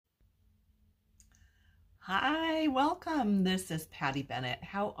Hi, welcome. This is Patty Bennett.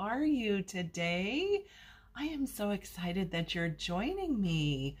 How are you today? I am so excited that you're joining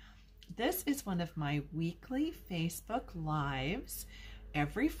me. This is one of my weekly Facebook Lives.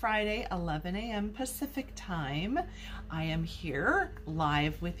 Every Friday, 11 a.m. Pacific time, I am here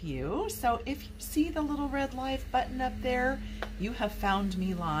live with you. So if you see the little red live button up there, you have found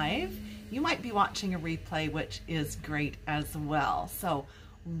me live. You might be watching a replay, which is great as well. So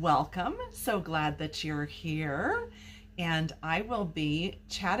welcome. So glad that you're here. And I will be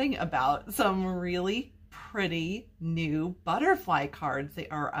chatting about some really pretty new butterfly cards. They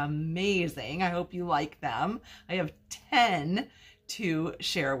are amazing. I hope you like them. I have 10 to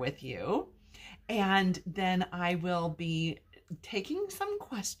share with you. And then I will be taking some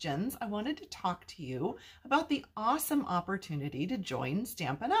questions. I wanted to talk to you about the awesome opportunity to join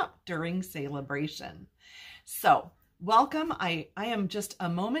Stampin' Up! During celebration. So welcome. I am just a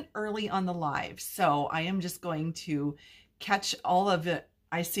moment early on the live, so I am just going to catch all of it.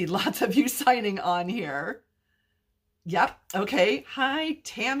 I see lots of you signing on here. Yep. Okay. Hi,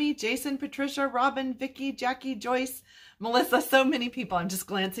 Tammy, Jason, Patricia, Robin, Vicky, Jackie, Joyce, Melissa, so many people. I'm just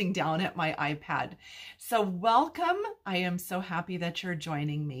glancing down at my iPad. So welcome. I am so happy that you're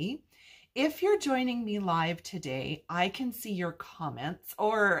joining me. If you're joining me live today, I can see your comments,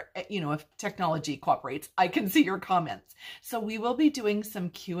 or, if technology cooperates, I can see your comments. So we will be doing some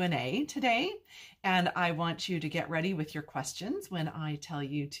Q&A today, and I want you to get ready with your questions when I tell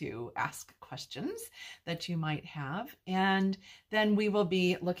you to ask questions that you might have. And then we will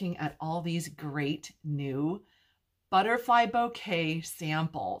be looking at all these great new Butterfly Bouquet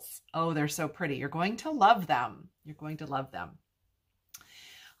samples. Oh, they're so pretty. You're going to love them. You're going to love them.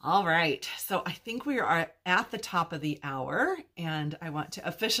 All right, so I think we are at the top of the hour, and I want to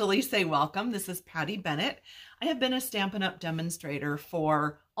officially say welcome. This is Patty Bennett. I have been a Stampin' Up! Demonstrator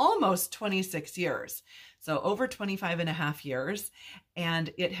for almost 26 years, so over 25 and a half years,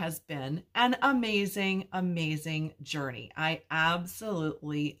 and it has been an amazing, amazing journey. I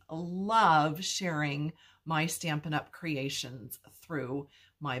absolutely love sharing my Stampin' Up! Creations through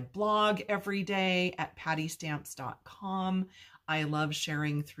my blog every day at pattystamps.com. I love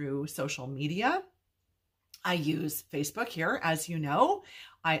sharing through social media. I use Facebook here, as you know.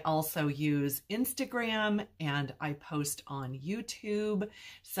 I also use Instagram, and I post on YouTube.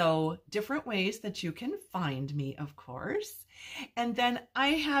 So different ways that you can find me, of course. And then I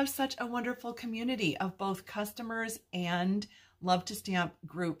have such a wonderful community of both customers and Love to Stamp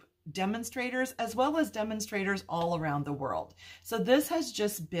group demonstrators, as well as demonstrators all around the world. So this has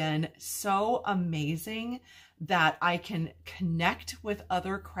just been so amazing that I can connect with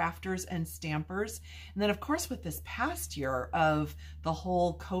other crafters and stampers. And then of course, with this past year of the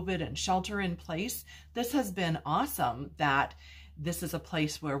whole COVID and shelter in place, this has been awesome that this is a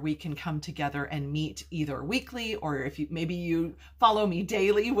place where we can come together and meet either weekly, or if you maybe you follow me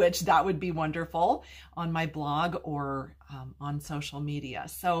daily, which that would be wonderful, on my blog or on social media.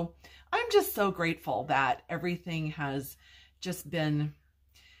 So I'm just so grateful that everything has just been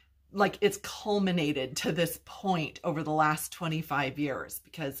like it's culminated to this point over the last 25 years.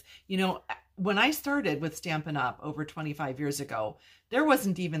 Because, when I started with Stampin' Up! Over 25 years ago, there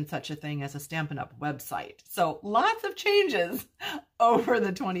wasn't even such a thing as a Stampin' Up! Website. So lots of changes over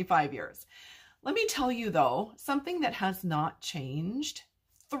the 25 years. Let me tell you though, something that has not changed,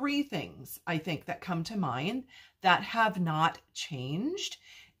 3 things I think that come to mind that have not changed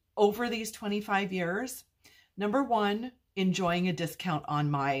over these 25 years. Number 1, enjoying a discount on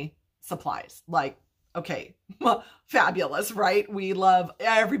my supplies. Like, okay, well, fabulous, right?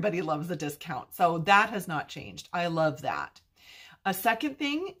 Everybody loves the discount. So that has not changed. I love that. A second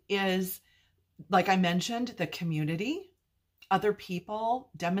thing is, like I mentioned, the community, other people,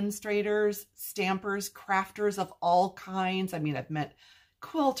 demonstrators, stampers, crafters of all kinds. I mean, I've met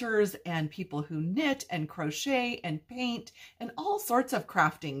quilters and people who knit and crochet and paint and all sorts of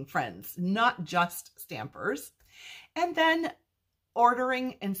crafting friends, not just stampers. And then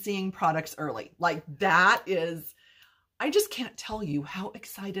ordering and seeing products early. Like that is, I just can't tell you how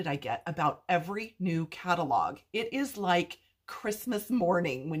excited I get about every new catalog. It is like Christmas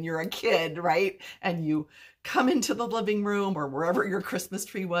morning when you're a kid, right? And you come into the living room or wherever your Christmas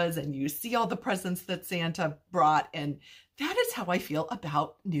tree was, and you see all the presents that Santa brought. And that is how I feel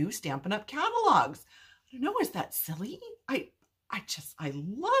about new Stampin' Up! Catalogs. I don't know, is that silly? I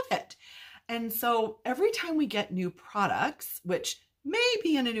love it. And so every time we get new products, which may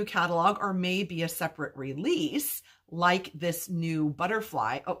be in a new catalog or may be a separate release, like this new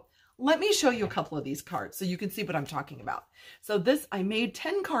butterfly. Oh, let me show you a couple of these cards so you can see what I'm talking about. So I made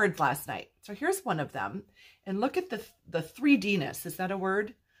 10 cards last night. So here's one of them. And look at the 3D-ness. Is that a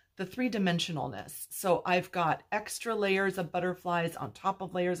word? the three-dimensionalness. So I've got extra layers of butterflies on top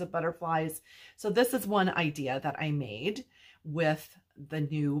of layers of butterflies. So this is one idea that I made with the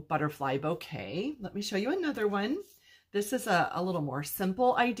new Butterfly Bouquet. Let me show you another one. This is a little more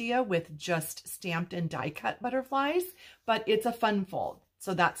simple idea with just stamped and die cut butterflies, but it's a fun fold.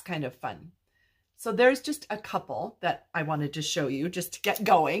 So that's kind of fun. So there's just a couple that I wanted to show you just to get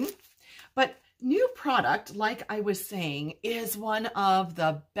going. But new product, like I was saying, is one of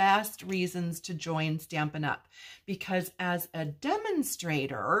the best reasons to join Stampin' Up! Because as a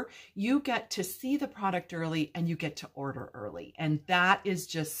demonstrator, you get to see the product early and you get to order early. And that is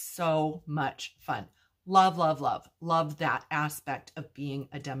just so much fun. Love, love, love, love that aspect of being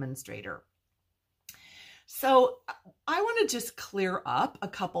a demonstrator. So I want to just clear up a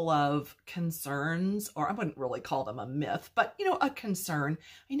couple of concerns, or I wouldn't really call them a myth, but you know, a concern.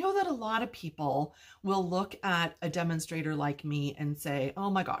 I know that a lot of people will look at a demonstrator like me and say, oh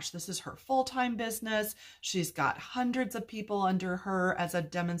my gosh, this is her full-time business. She's got hundreds of people under her as a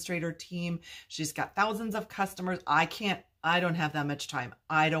demonstrator team. She's got thousands of customers. I don't have that much time.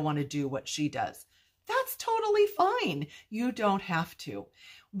 I don't want to do what she does. That's totally fine. You don't have to.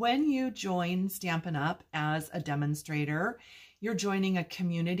 When you join Stampin' Up! As a demonstrator, you're joining a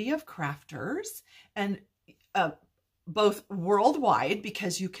community of crafters, and both worldwide,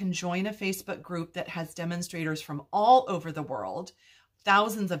 because you can join a Facebook group that has demonstrators from all over the world,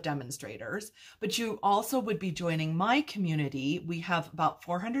 thousands of demonstrators, but you also would be joining my community. We have about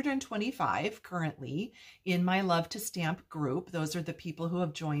 425 currently in my Love to Stamp group. Those are the people who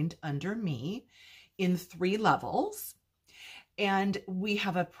have joined under me in 3 levels. And we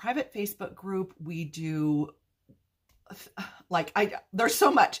have a private Facebook group. We do, there's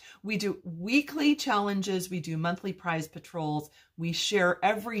so much. We do weekly challenges. We do monthly prize patrols. We share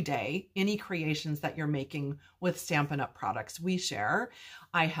every day any creations that you're making with Stampin' Up! Products. We share.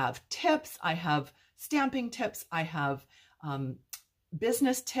 I have tips. I have stamping tips. I have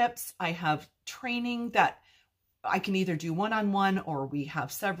business tips. I have training that I can either do one-on-one, or we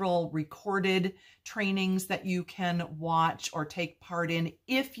have several recorded trainings that you can watch or take part in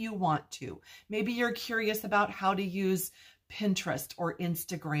if you want to. Maybe you're curious about how to use Pinterest or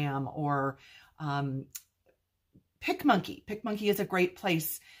Instagram or PicMonkey. PicMonkey is a great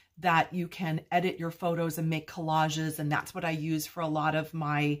place that you can edit your photos and make collages, and that's what I use for a lot of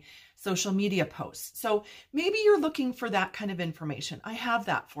my social media posts. So maybe you're looking for that kind of information. I have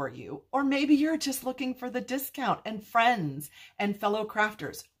that for you. Or maybe you're just looking for the discount and friends and fellow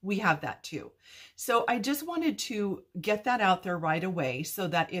crafters. We have that too. So I just wanted to get that out there right away, so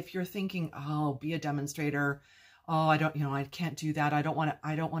that if you're thinking, oh, be a demonstrator, oh, I can't do that. I don't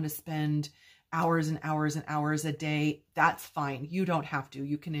want to spend hours and hours and hours a day. That's fine. You don't have to.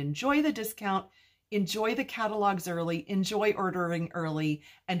 You can enjoy the discount, enjoy the catalogs early, enjoy ordering early,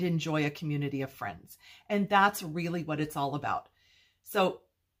 and enjoy a community of friends. And that's really what it's all about. So,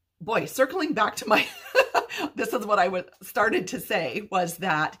 boy, circling back to my, this is what I started to say, was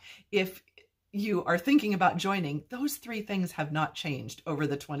that if you are thinking about joining, those 3 things have not changed over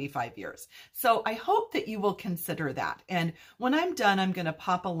the 25 years. So I hope that you will consider that. And when I'm done, I'm going to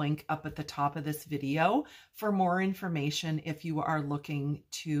pop a link up at the top of this video for more information if you are looking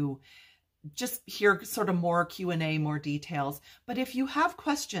to just hear sort of more Q&A, more details. But if you have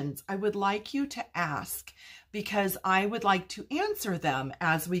questions, I would like you to ask, because I would like to answer them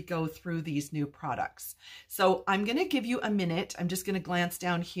as we go through these new products. So I'm going to give you a minute. I'm just going to glance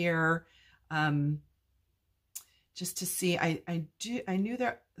down here. Just to see, I knew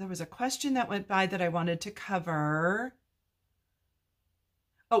there was a question that went by that I wanted to cover.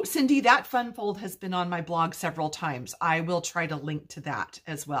 Oh, Cindy, that fun fold has been on my blog several times. I will try to link to that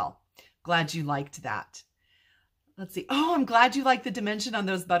as well. Glad you liked that. Let's see. Oh, I'm glad you like the dimension on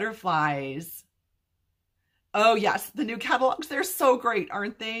those butterflies. Oh yes, the new catalogs, they're so great,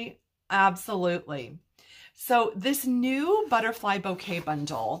 aren't they? Absolutely. So this new Butterfly Bouquet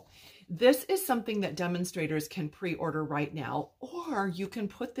bundle, this is something that demonstrators can pre-order right now, or you can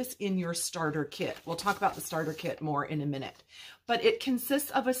put this in your starter kit. We'll talk about the starter kit more in a minute. But it consists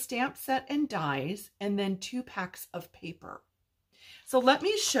of a stamp set and dies, and then 2 packs of paper. So let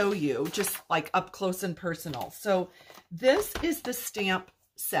me show you just like up close and personal. So this is the stamp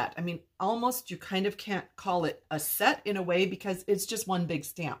set. I mean, almost you kind of can't call it a set in a way, because it's just one big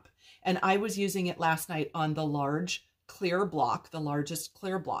stamp. And I was using it last night on the large clear block, the largest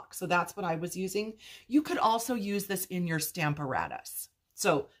clear block. So that's what I was using. You could also use this in your Stamparatus.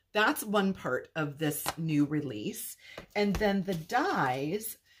 So that's one part of this new release. And then the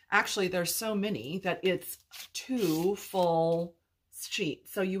dies, actually there's so many that it's 2 full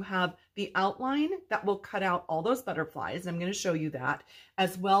sheets. So you have the outline that will cut out all those butterflies. I'm going to show you that,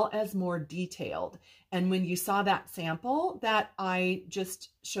 as well as more detailed. And when you saw that sample that I just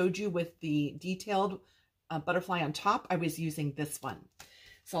showed you with the detailed butterfly on top, I was using this one.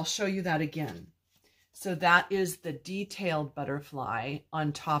 So I'll show you that again. So that is the detailed butterfly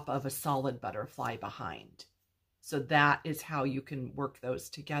on top of a solid butterfly behind. So that is how you can work those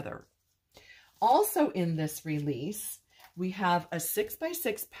together. Also in this release, we have a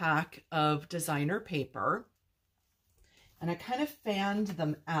 6x6 pack of designer paper. And I kind of fanned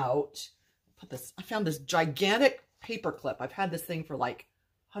them out. I found this gigantic paper clip. I've had this thing for like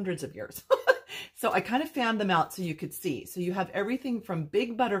hundreds of years. So I kind of fanned them out so you could see. So you have everything from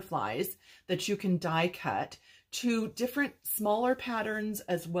big butterflies that you can die cut to different smaller patterns,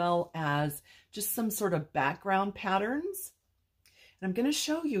 as well as just some sort of background patterns. And I'm going to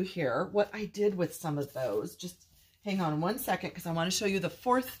show you here what I did with some of those. Just hang on one second, because I want to show you the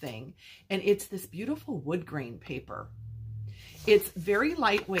fourth thing. And it's this beautiful wood grain paper. It's very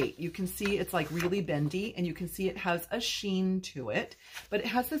lightweight. You can see it's like really bendy, and you can see it has a sheen to it, but it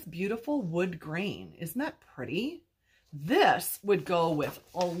has this beautiful wood grain. Isn't that pretty? This would go with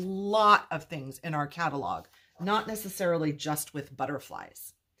a lot of things in our catalog, not necessarily just with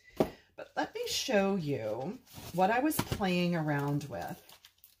butterflies. But let me show you what I was playing around with.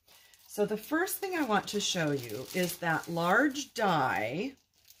 So the first thing I want to show you is that large die.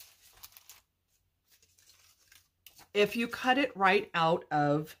 If you cut it right out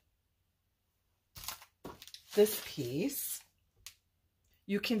of this piece,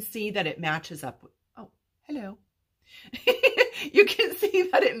 you can see that it matches up with, oh, hello. You can see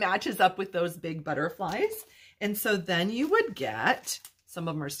that it matches up with those big butterflies. And so then you would get, some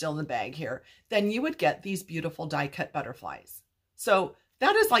of them are still in the bag here, then you would get these beautiful die cut butterflies. So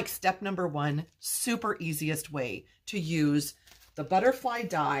that is like step number one, super easiest way to use the butterfly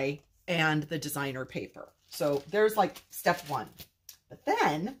die and the designer paper. So there's like step one. But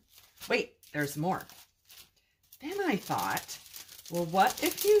then, wait, there's more. Then I thought, well, what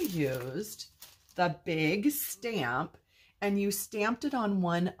if you used the big stamp and you stamped it on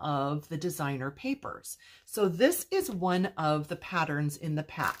one of the designer papers? So this is one of the patterns in the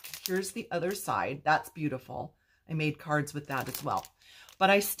pack. Here's the other side. That's beautiful. I made cards with that as well. But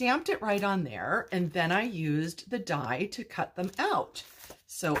I stamped it right on there, and then I used the die to cut them out.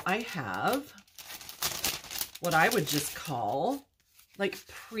 So I have what I would just call like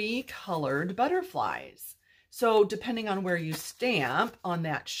pre-colored butterflies. So depending on where you stamp on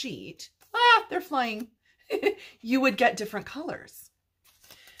that sheet, they're flying, you would get different colors.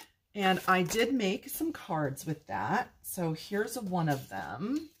 And I did make some cards with that. So here's one of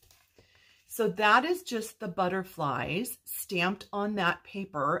them. So that is just the butterflies stamped on that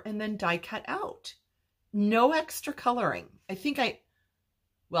paper and then die cut out. No extra coloring.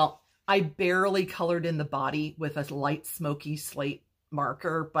 I barely colored in the body with a light smoky slate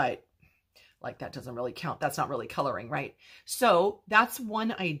marker, but like that doesn't really count. That's not really coloring, right? So that's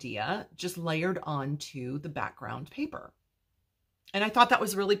one idea, just layered onto the background paper. And I thought that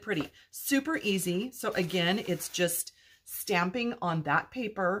was really pretty. Super easy. So again, it's just stamping on that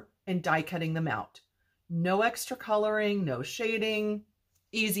paper and die cutting them out. No extra coloring, no shading,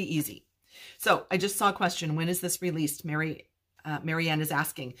 easy, easy. So I just saw a question. When is this released? Marianne is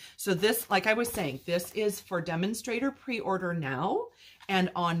asking. So this, like I was saying, this is for demonstrator pre-order now,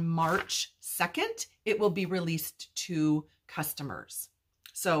 and on March 2nd, it will be released to customers.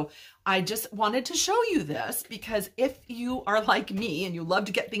 So I just wanted to show you this because if you are like me and you love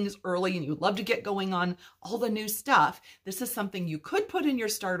to get things early and you love to get going on all the new stuff, this is something you could put in your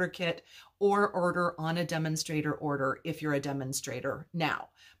starter kit or order on a demonstrator order if you're a demonstrator now.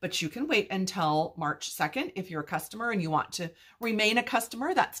 But you can wait until March 2nd if you're a customer and you want to remain a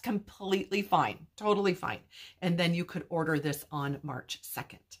customer. That's completely fine, totally fine. And then you could order this on March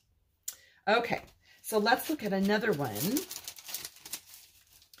 2nd. Okay, so let's look at another one.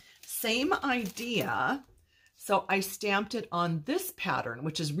 Same idea. So I stamped it on this pattern,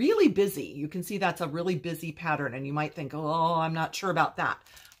 which is really busy. You can see that's a really busy pattern, and you might think, oh, I'm not sure about that.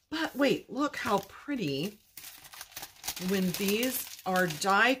 But wait, look how pretty when these are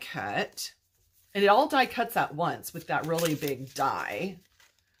die cut, and it all die cuts at once with that really big die.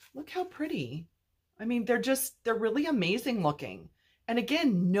 Look how pretty. I mean, they're really amazing looking. And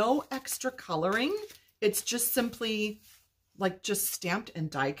again, no extra coloring. It's just simply like just stamped and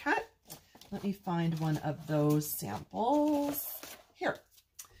die cut. Let me find one of those samples. Here.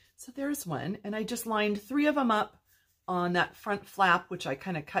 So there's one. And I just lined 3 of them up on that front flap, which I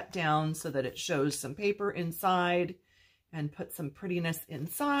kind of cut down so that it shows some paper inside and put some prettiness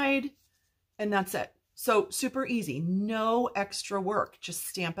inside. And that's it. So super easy, no extra work, just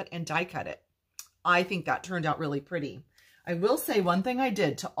stamp it and die cut it. I think that turned out really pretty. I will say one thing I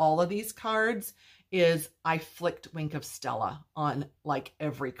did to all of these cards is I flicked Wink of Stella on like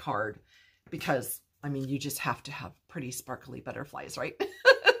every card because, I mean, you just have to have pretty sparkly butterflies, right?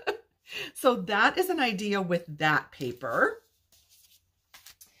 So that is an idea with that paper.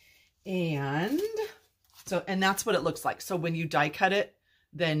 And that's what it looks like. So when you die cut it,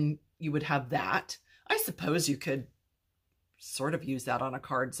 then you would have that. I suppose you could sort of use that on a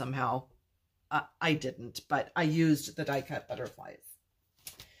card somehow. I didn't, but I used the die cut butterflies.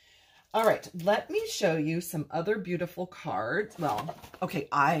 All right, let me show you some other beautiful cards. Well, okay,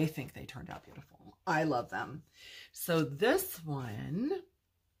 I think they turned out beautiful. I love them. So this one,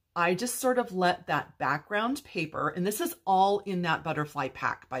 I just sort of let that background paper, and this is all in that butterfly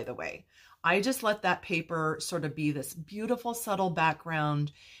pack, by the way. I just let that paper sort of be this beautiful, subtle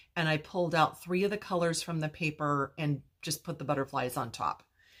background, and I pulled out 3 of the colors from the paper and just put the butterflies on top.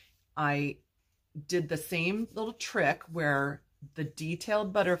 I did the same little trick where the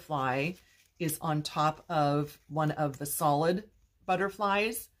detailed butterfly is on top of one of the solid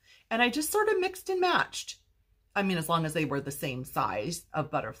butterflies, and I just sort of mixed and matched. I mean, as long as they were the same size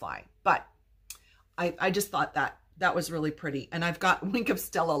of butterfly, but I just thought that was really pretty. And I've got Wink of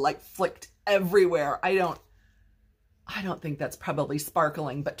Stella like flicked everywhere. I don't think that's probably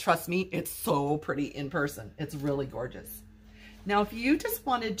sparkling, but trust me, it's so pretty in person. It's really gorgeous. Now, if you just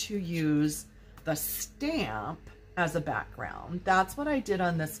wanted to use the stamp as a background, that's what I did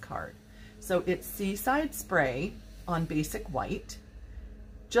on this card. So it's Seaside Spray on basic white,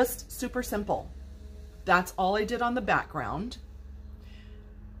 just super simple. That's all I did on the background.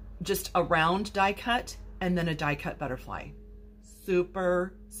 Just a round die cut and then a die cut butterfly.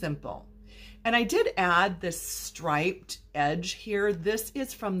 Super simple. And I did add this striped edge here. This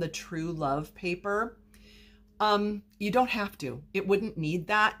is from the True Love paper. You don't have to. It wouldn't need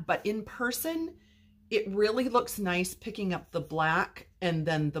that, but in person, it really looks nice picking up the black and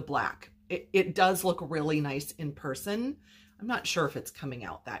then the black. It does look really nice in person. I'm not sure if it's coming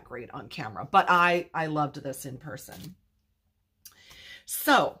out that great on camera, but I loved this in person.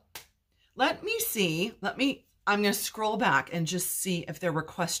 So let me see. I'm going to scroll back and just see if there were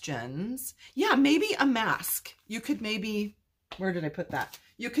questions. Yeah, maybe a mask. You could maybe, where did I put that?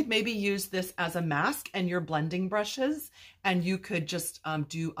 You could maybe use this as a mask and your blending brushes, and you could just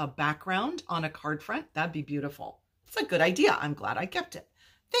do a background on a card front. That'd be beautiful. It's a good idea. I'm glad I kept it.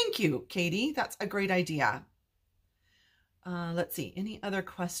 Thank you, Katie. That's a great idea. Let's see, any other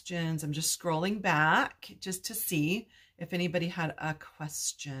questions? I'm just scrolling back just to see if anybody had a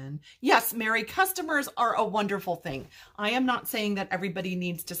question. Yes, Mary, customers are a wonderful thing. I am not saying that everybody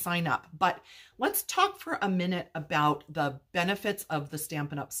needs to sign up, but let's talk for a minute about the benefits of the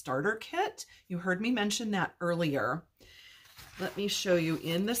Stampin' Up! Starter Kit. You heard me mention that earlier. Let me show you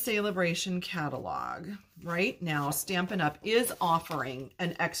in the Celebration catalog. Right now, Stampin' Up! Is offering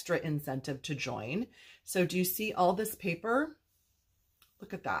an extra incentive to join. So do you see all this paper?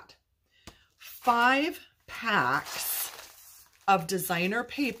 Look at that. 5 packs of designer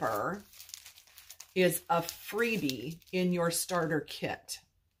paper is a freebie in your starter kit.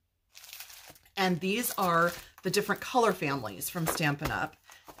 And these are the different color families from Stampin' Up!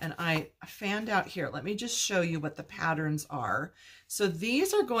 And I fanned out here. Let me just show you what the patterns are. So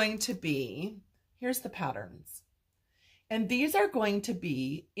these are going to be, here's the patterns. And these are going to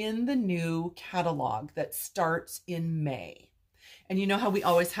be in the new catalog that starts in May. And you know how we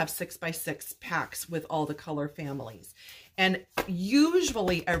always have 6x6 packs with all the color families. And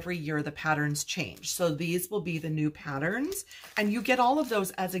usually every year the patterns change. So these will be the new patterns. And you get all of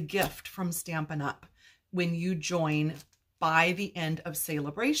those as a gift from Stampin' Up! When you join by the end of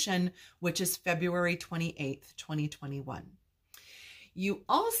Celebration, which is February 28th, 2021. You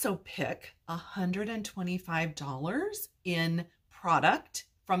also pick $125 in product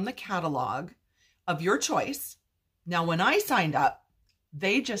from the catalog of your choice. Now, when I signed up,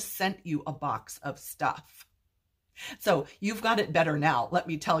 they just sent you a box of stuff. So you've got it better now, let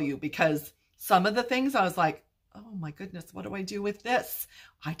me tell you, because some of the things I was like, oh my goodness, what do I do with this?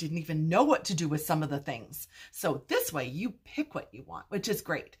 I didn't even know what to do with some of the things. So this way you pick what you want, which is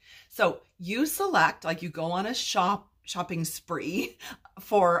great. So you select, like you go on a shopping spree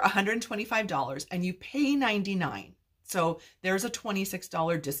for $125 and you pay $99. So there's a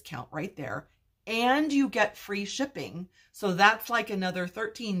 $26 discount right there. And you get free shipping. So that's like another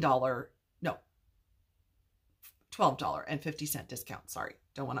 $12.50 discount. Sorry,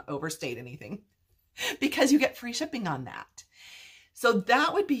 don't want to overstate anything. Because you get free shipping on that. So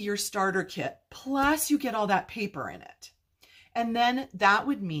that would be your starter kit. Plus you get all that paper in it. And then that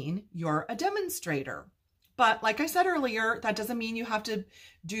would mean you're a demonstrator. But like I said earlier, that doesn't mean you have to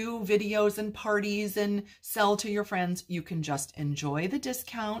do videos and parties and sell to your friends. You can just enjoy the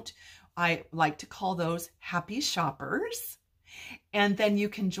discount. I like to call those happy shoppers. And then you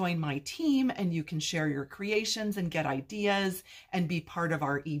can join my team and you can share your creations and get ideas and be part of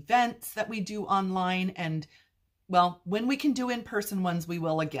our events that we do online. And well, when we can do in-person ones, we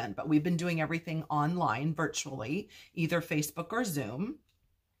will again, but we've been doing everything online, virtually, either Facebook or Zoom.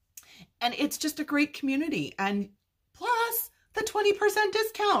 And it's just a great community. And plus the 20%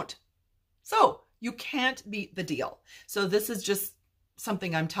 discount. So you can't beat the deal. So this is just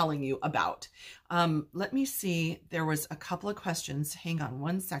something I'm telling you about. Let me see. There was a couple of questions. Hang on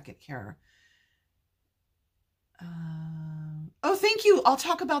one second here. Oh, thank you. I'll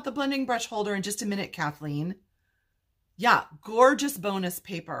talk about the blending brush holder in just a minute, Kathleen. Yeah, gorgeous bonus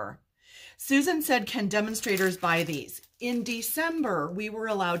paper. Susan said, can demonstrators buy these? In December, we were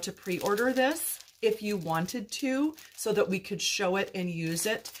allowed to pre-order this if you wanted to, so that we could show it and use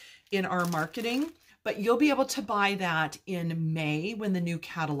it in our marketing. But you'll be able to buy that in May when the new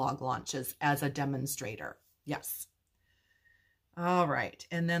catalog launches as a demonstrator. Yes. All right.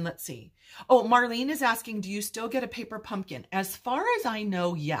 And then let's see. Oh, Marlene is asking, do you still get a paper pumpkin? As far as I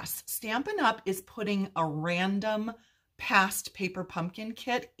know, yes. Stampin' Up! Is putting a random past paper pumpkin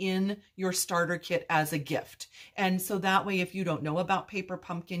kit in your starter kit as a gift. And so that way, if you don't know about paper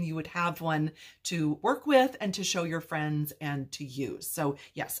pumpkin, you would have one to work with and to show your friends and to use. So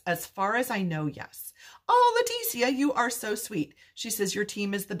yes, as far as I know, yes. Oh, Leticia, you are so sweet. She says your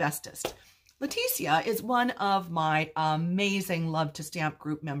team is the bestest. Leticia is one of my amazing Love to Stamp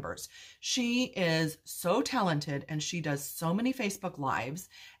group members. She is so talented and she does so many Facebook Lives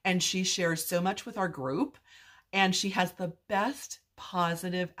and she shares so much with our group. And she has the best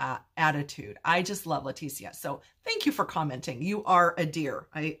positive attitude. I just love Leticia. So thank you for commenting. You are a dear.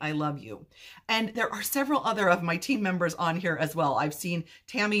 I love you. And there are several other of my team members on here as well. I've seen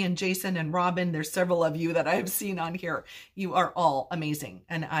Tammy and Jason and Robin. There's several of you that I have seen on here. You are all amazing.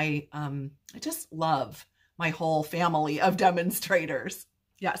 And I just love my whole family of demonstrators.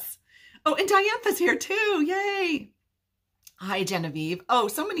 Yes. Oh, and Diantha's here too. Yay. Hi, Genevieve. Oh,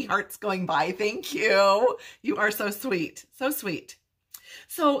 so many hearts going by. Thank you. You are so sweet. So sweet.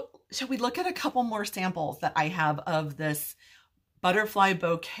 So shall we look at a couple more samples that I have of this Butterfly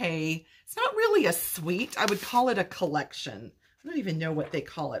Bouquet? It's not really a suite. I would call it a collection. I don't even know what they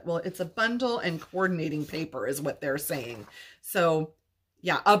call it. Well, it's a bundle and coordinating paper is what they're saying. So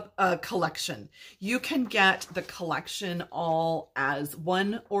yeah, a collection. You can get the collection all as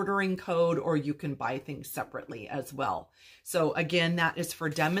one ordering code, or you can buy things separately as well. So again, that is for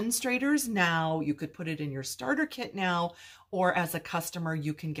demonstrators now. You could put it in your starter kit now, or as a customer,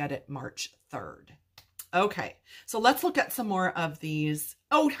 you can get it March 3rd. Okay, so let's look at some more of these.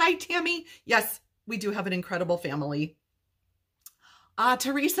 Oh, hi, Tammy. Yes, we do have an incredible family.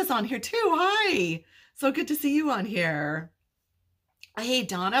 Teresa's on here too. Hi. So good to see you on here. Hey,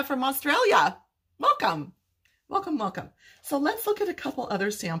 Donna from Australia. Welcome. Welcome, welcome. So let's look at a couple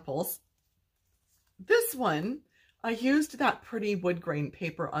other samples. This one, I used that pretty wood grain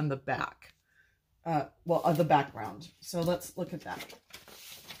paper on the back. Of the background. So let's look at that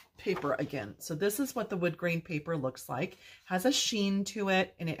paper again. So this is what the wood grain paper looks like. Has a sheen to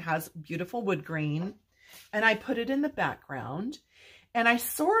it and it has beautiful wood grain. And I put it in the background. And I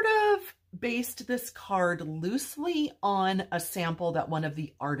sort of based this card loosely on a sample that one of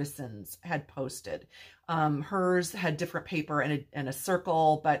the artisans had posted. Hers had different paper and a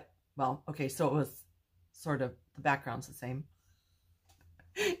circle, but well, okay, so it was sort of, the background's the same.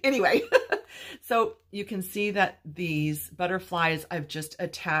 Anyway, so you can see that these butterflies I've just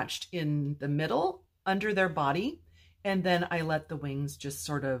attached in the middle under their body, and then I let the wings just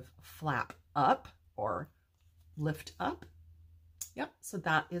sort of flap up or lift up. Yep, so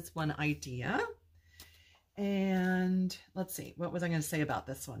that is one idea. And let's see, what was I going to say about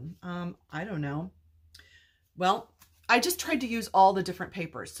this one? I don't know. Well, I just tried to use all the different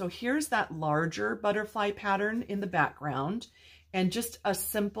papers. So here's that larger butterfly pattern in the background and just a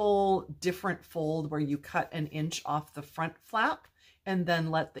simple different fold where you cut 1 inch off the front flap and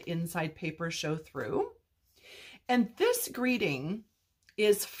then let the inside paper show through. And this greeting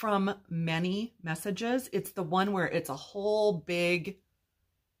is from Many Messages. It's the one where it's a whole big,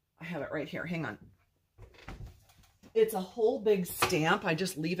 I have it right here, hang on. It's a whole big stamp. I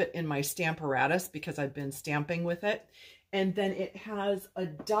just leave it in my Stamparatus because I've been stamping with it. And then it has a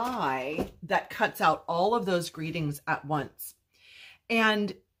die that cuts out all of those greetings at once.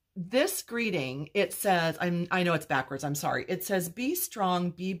 And this greeting, it says, I know it's backwards, I'm sorry. It says, be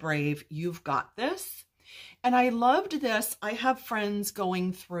strong, be brave, you've got this. And I loved this. I have friends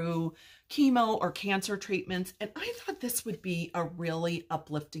going through chemo or cancer treatments, and I thought this would be a really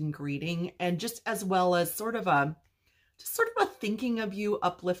uplifting greeting, and just as well as sort of a thinking of you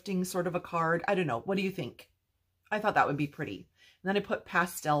uplifting sort of a card. I don't know. What do you think? I thought that would be pretty. And then I put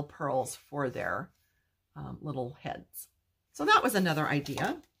pastel pearls for their little heads. So that was another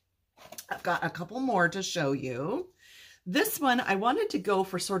idea. I've got a couple more to show you. This one, I wanted to go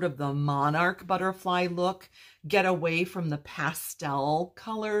for sort of the monarch butterfly look, get away from the pastel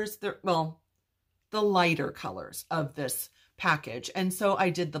colors, the lighter colors of this package. And so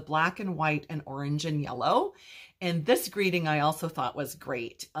I did the black and white and orange and yellow. And this greeting I also thought was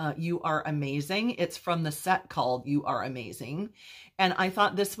great. You are amazing. It's from the set called You Are Amazing. And I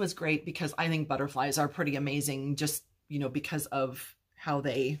thought this was great because I think butterflies are pretty amazing, just, you know, because of how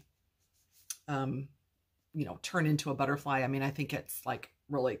they, you know, turn into a butterfly. I mean, I think it's like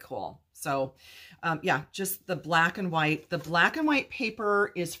really cool. So yeah, just the black and white. The black and white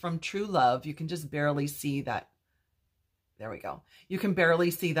paper is from True Love. You can just barely see that. There we go. You can barely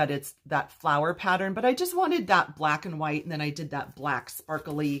see that it's that flower pattern, but I just wanted that black and white. And then I did that black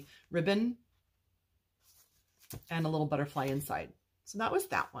sparkly ribbon and a little butterfly inside. So that was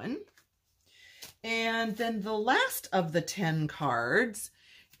that one. And then the last of the 10 cards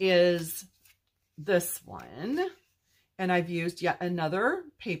is this one. And I've used yet another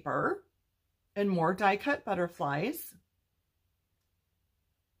paper and more die cut butterflies.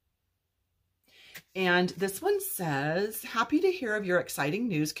 And this one says, happy to hear of your exciting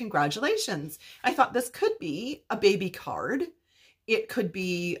news. Congratulations. I thought this could be a baby card. It could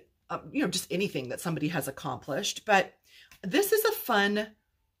be, you know, just anything that somebody has accomplished. But this is a fun,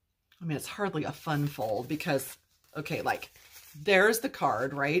 I mean, it's hardly a fun fold because, okay, like there's the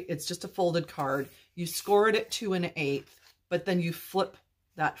card, right? It's just a folded card. You score it at 2 1/8, but then you flip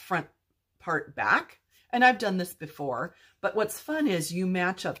that front part back. And I've done this before, but what's fun is you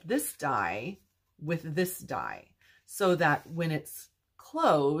match up this die with this die so that when it's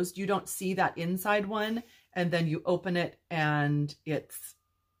closed, you don't see that inside one, and then you open it and it's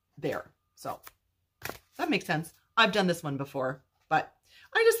there. So that makes sense. I've done this one before, but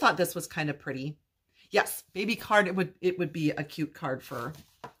I just thought this was kind of pretty. Yes, baby card, it would be a cute card for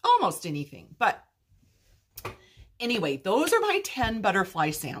almost anything. But anyway, those are my 10 butterfly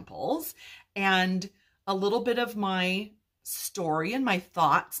samples and a little bit of my story and my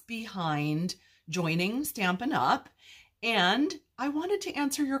thoughts behind joining Stampin' Up. And I wanted to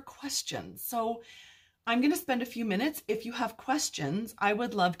answer your questions. So I'm going to spend a few minutes. If you have questions, I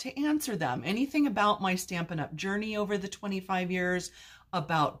would love to answer them. Anything about my Stampin' Up journey over the 25 years,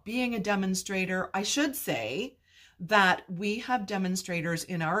 about being a demonstrator. I should say that we have demonstrators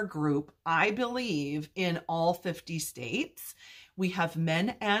in our group, I believe, in all 50 states. We have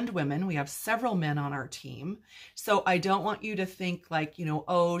men and women. We have several men on our team. So I don't want you to think like, you know,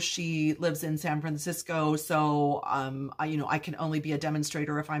 oh, she lives in San Francisco, so you know, I can only be a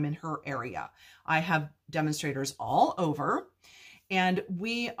demonstrator if I'm in her area. I have demonstrators all over, and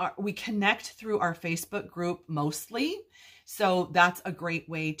we connect through our Facebook group mostly. So that's a great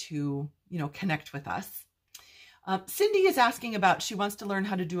way to, you know, connect with us. Cindy is asking about, she wants to learn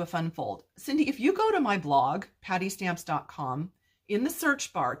how to do a fun fold. Cindy, if you go to my blog, pattystamps.com, in the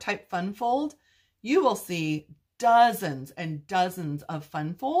search bar, type fun fold, you will see dozens and dozens of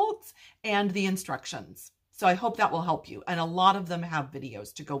fun folds and the instructions. So I hope that will help you. And a lot of them have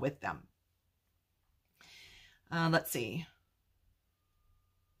videos to go with them. Let's see.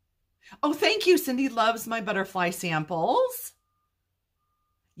 Oh, thank you. Cindy loves my butterfly samples.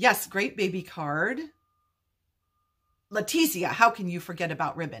 Yes, great baby card. Leticia, how can you forget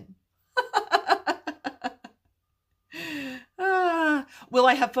about ribbon? Will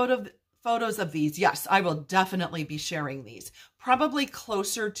I have photos of these? Yes, I will definitely be sharing these. Probably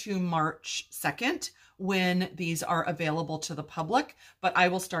closer to March 2nd when these are available to the public, but I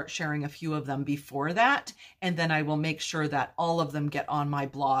will start sharing a few of them before that, and then I will make sure that all of them get on my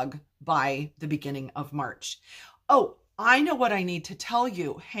blog by the beginning of March. Oh, I know what I need to tell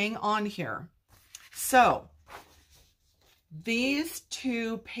you. Hang on here. So these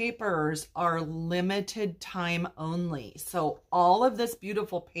 2 papers are limited time only. So all of this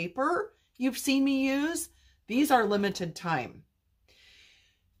beautiful paper you've seen me use, these are limited time.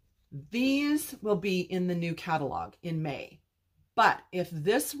 These will be in the new catalog in May. But if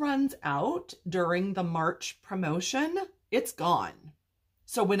this runs out during the March promotion, it's gone.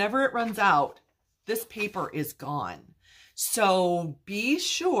 So whenever it runs out, this paper is gone. So be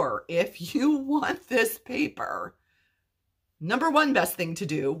sure, if you want this paper, number one best thing to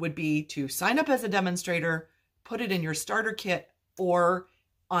do would be to sign up as a demonstrator, put it in your starter kit, or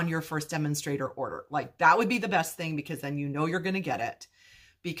on your first demonstrator order. Like that would be the best thing, because then you know you're going to get it,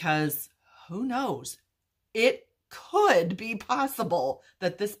 because who knows? It could be possible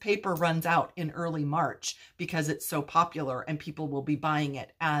that this paper runs out in early March because it's so popular and people will be buying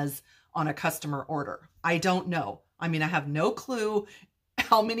it as on a customer order. I don't know. I mean, I have no clue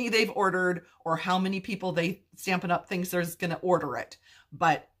how many they've ordered or how many people Stampin' Up thinks there's going to order it.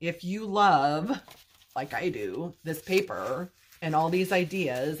 But if you love, like I do, this paper and all these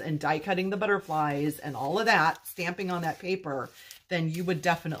ideas and die cutting the butterflies and all of that, stamping on that paper, then you would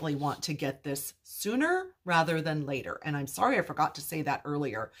definitely want to get this sooner rather than later. And I'm sorry I forgot to say that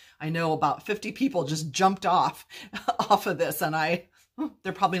earlier. I know about 50 people just jumped off of this, and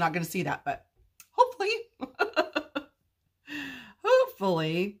they're probably not going to see that, but hopefully,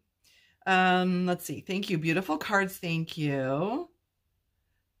 hopefully. Let's see. Thank you. Beautiful cards. Thank you.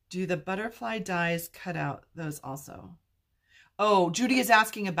 Do the butterfly dies cut out those also? Oh, Judy is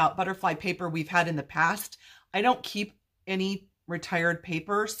asking about butterfly paper we've had in the past. I don't keep any retired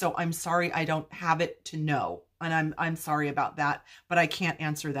paper, so I'm sorry I don't have it to know. And I'm sorry about that, but I can't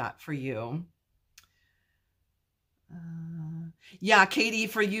answer that for you. Yeah, Katie,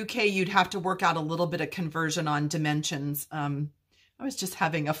 for UK, you'd have to work out a little bit of conversion on dimensions. I was just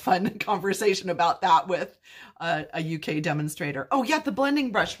having a fun conversation about that with a UK demonstrator. Oh yeah, the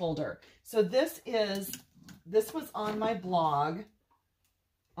blending brush holder. So this was on my blog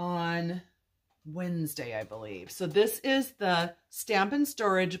on Wednesday, I believe. So this is the Stampin'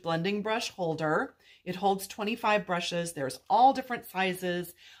 Storage blending brush holder. It holds 25 brushes. There's all different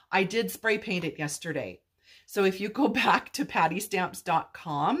sizes. I did spray paint it yesterday. So if you go back to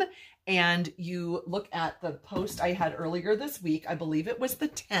pattystamps.com and you look at the post I had earlier this week, I believe it was the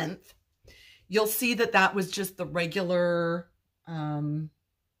 10th, you'll see that that was just the regular, hang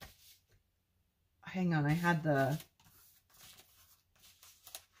on, I had the,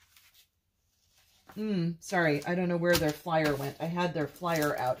 sorry, I don't know where their flyer went. I had their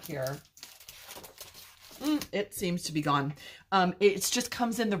flyer out here. It seems to be gone. It just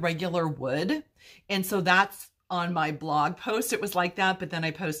comes in the regular wood. And so that's on my blog post. It was like that, but then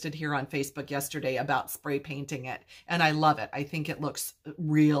I posted here on Facebook yesterday about spray painting it. And I love it. I think it looks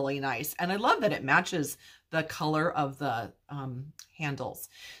really nice. And I love that it matches the color of the handles.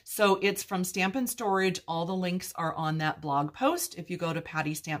 So it's from Stampin' Storage. All the links are on that blog post. If you go to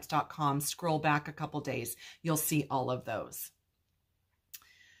pattystamps.com, scroll back a couple days, you'll see all of those.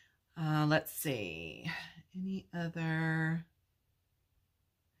 Let's see. Any other?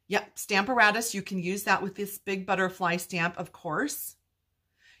 Yep, Stamparatus. You can use that with this big butterfly stamp, of course.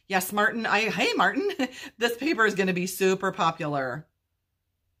 Yes, Martin. Hey, Martin. This paper is going to be super popular.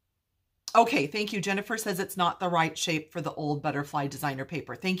 Okay, thank you. Jennifer says it's not the right shape for the old butterfly designer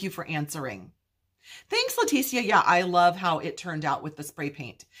paper. Thank you for answering. Thanks, Leticia. Yeah, I love how it turned out with the spray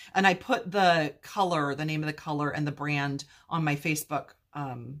paint. And I put the color, the name of the color and the brand on my Facebook.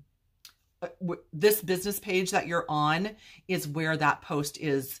 This business page that you're on is where that post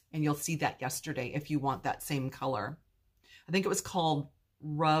is. And you'll see that yesterday if you want that same color. I think it was called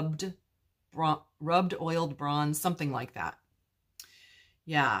rubbed oiled bronze, something like that.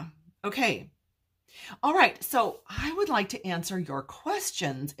 Yeah. Okay. All right. So I would like to answer your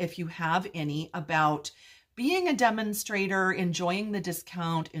questions if you have any about being a demonstrator, enjoying the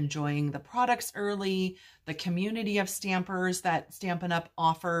discount, enjoying the products early, the community of stampers that Stampin' Up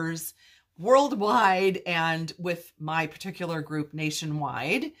offers worldwide and with my particular group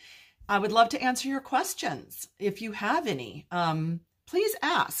nationwide. I would love to answer your questions. If you have any, please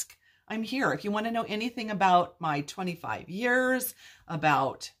ask. I'm here. If you want to know anything about my 25 years,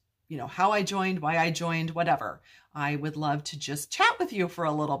 about how I joined, why I joined, whatever. I would love to just chat with you for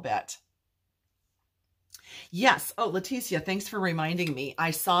a little bit. Yes. Oh, Leticia, thanks for reminding me.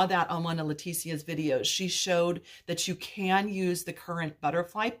 I saw that on one of Leticia's videos. She showed that you can use the current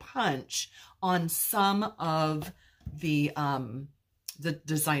butterfly punch on some of the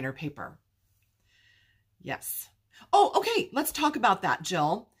designer paper. Yes. Oh, okay. Let's talk about that,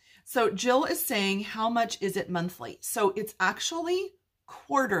 Jill. So Jill is saying, how much is it monthly? So it's actually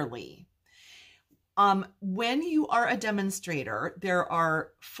quarterly. When you are a demonstrator, there are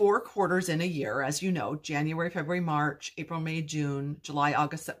 4 quarters in a year, as you know: January, February, March, April, May, June, July,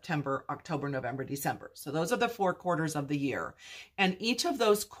 August, September, October, November, December. So those are the 4 quarters of the year. And each of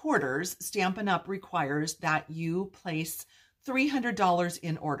those quarters, Stampin' Up requires that you place $300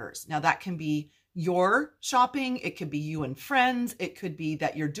 in orders. Now that can be your shopping. It could be you and friends. It could be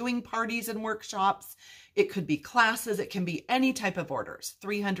that you're doing parties and workshops. It could be classes. It can be any type of orders,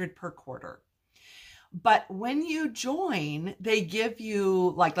 300 per quarter. But when you join, they give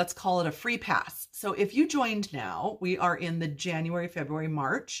you, like, let's call it a free pass. So if you joined now, we are in the January, February,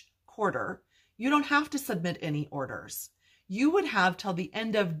 March quarter. You don't have to submit any orders. You would have till the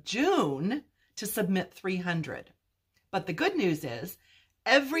end of June to submit 300. But the good news is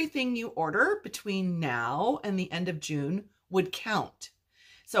everything you order between now and the end of June would count.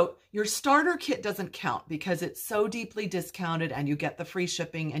 So your starter kit doesn't count because it's so deeply discounted and you get the free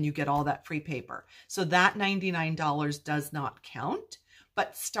shipping and you get all that free paper. So that $99 does not count.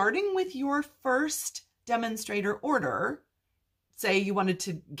 But starting with your first demonstrator order, say you wanted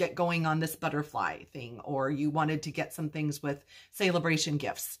to get going on this butterfly thing, or you wanted to get some things with celebration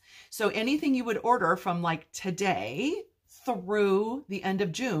gifts. So anything you would order from like today through the end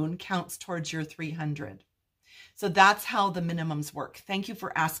of June counts towards your 300. So that's how the minimums work. Thank you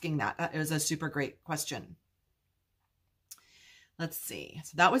for asking that. That is a super great question. Let's see.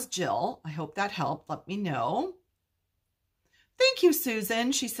 So that was Jill. I hope that helped. Let me know. Thank you,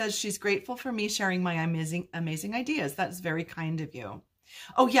 Susan. She says she's grateful for me sharing my amazing ideas. That's very kind of you.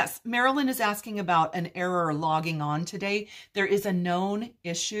 Oh, yes. Marilyn is asking about an error logging on today. There is a known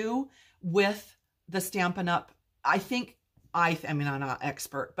issue with the Stampin' Up. I mean, I'm not an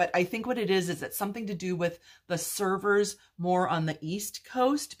expert, but I think what it is it's something to do with the servers more on the East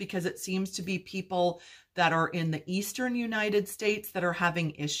Coast, because it seems to be people that are in the Eastern United States that are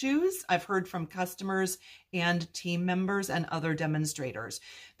having issues. I've heard from customers and team members and other demonstrators.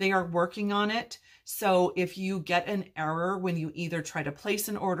 They are working on it. So if you get an error when you either try to place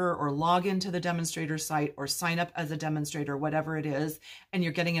an order or log into the demonstrator site or sign up as a demonstrator, whatever it is, and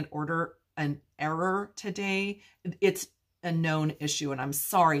you're getting an error today, it's a known issue, and I'm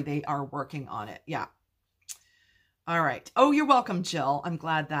sorry, they are working on it. Yeah. All right. Oh, you're welcome, Jill. I'm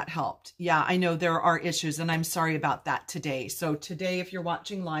glad that helped. Yeah, I know there are issues, and I'm sorry about that today. So today, if you're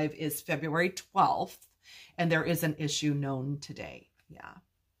watching live, is February 12th, and there is an issue known today. Yeah.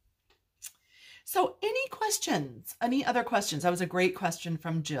 So any questions? Any other questions? That was a great question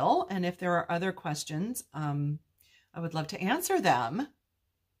from Jill, and if there are other questions, I would love to answer them.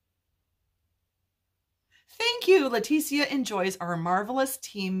 Thank you. Leticia enjoys our marvelous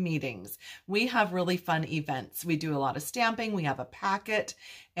team meetings. We have really fun events. We do a lot of stamping. We have a packet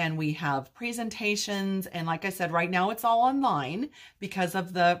and we have presentations. And like I said, right now it's all online because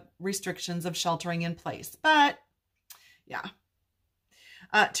of the restrictions of sheltering in place. But yeah.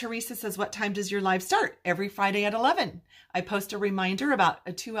 Teresa says, what time does your live start? Every Friday at 11. I post a reminder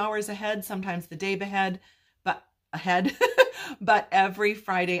about 2 hours ahead, sometimes the day ahead, but every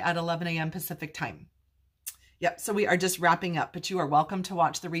Friday at 11 a.m. Pacific time. Yep, so we are just wrapping up, but you are welcome to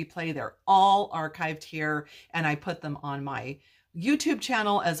watch the replay. They're all archived here, and I put them on my YouTube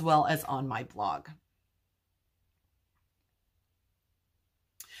channel as well as on my blog.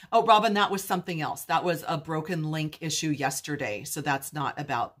 Oh, Robin, that was something else. That was a broken link issue yesterday, so that's not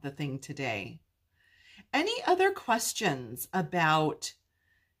about the thing today. Any other questions about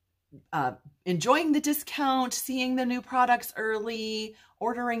enjoying the discount, seeing the new products early,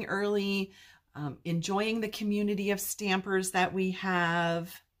 ordering early, enjoying the community of stampers that we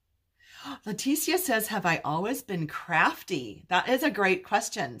have? Leticia says, have I always been crafty? That is a great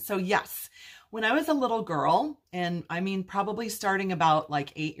question. So yes, when I was a little girl, and I mean probably starting about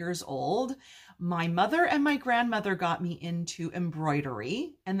like 8 years old, my mother and my grandmother got me into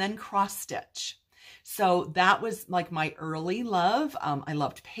embroidery and then cross stitch. So that was like my early love. I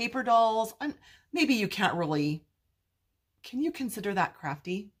loved paper dolls. And maybe you can't really, can you consider that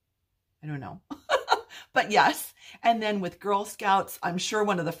crafty? I don't know. But yes. And then with Girl Scouts, I'm sure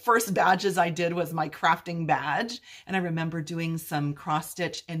one of the first badges I did was my crafting badge. And I remember doing some cross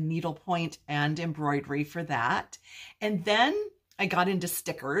stitch and needlepoint and embroidery for that. And then I got into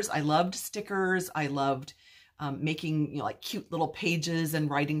stickers. I loved stickers. I loved making, like cute little pages and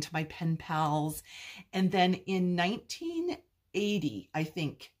writing to my pen pals. And then in 1980, I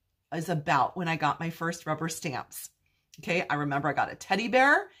think, is about when I got my first rubber stamps. Okay. I remember I got a teddy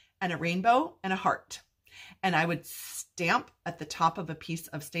bear and a rainbow and a heart. And I would stamp at the top of a piece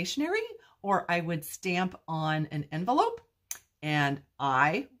of stationery, or I would stamp on an envelope, and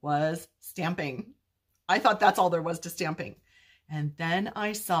I was stamping. I thought that's all there was to stamping. And then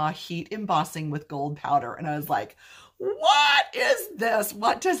I saw heat embossing with gold powder, and I was like, what is this?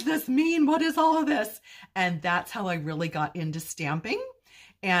 What does this mean? What is all of this? And that's how I really got into stamping.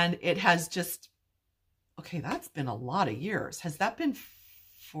 And it has just, okay, that's been a lot of years. Has that been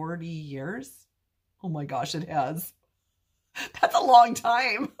 40 years? Oh my gosh, it has. That's a long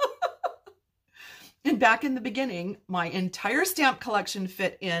time. And back in the beginning, my entire stamp collection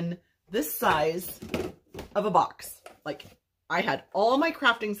fit in this size of a box. Like, I had all my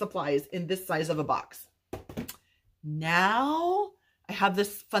crafting supplies in this size of a box. Now I have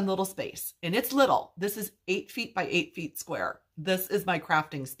this fun little space, and it's little. This is 8 feet by 8 feet square. This is my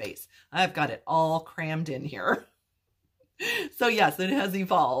crafting space. I've got it all crammed in here. So yes, it has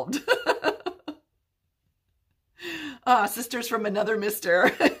evolved. Sisters from another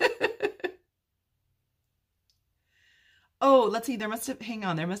mister. Oh, let's see. There must have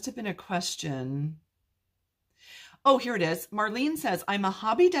been a question. Oh, here it is. Marlene says, I'm a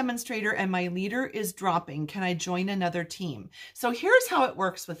hobby demonstrator and my leader is dropping. Can I join another team? So here's how it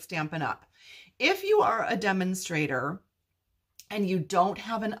works with Stampin' Up. If you are a demonstrator and you don't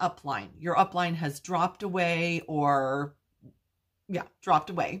have an upline, your upline has dropped away or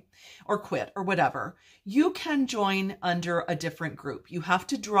quit or whatever, you can join under a different group. You have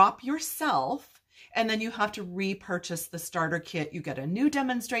to drop yourself, and then you have to repurchase the starter kit. You get a new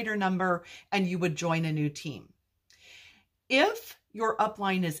demonstrator number and you would join a new team. If your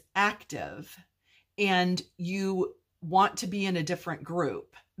upline is active and you want to be in a different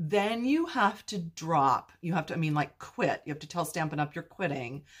group, then you have to drop. You have to, quit. You have to tell Stampin' Up you're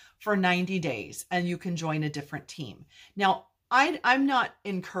quitting for 90 days and you can join a different team. Now, I'm not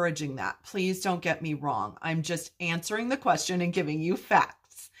encouraging that. Please don't get me wrong. I'm just answering the question and giving you facts.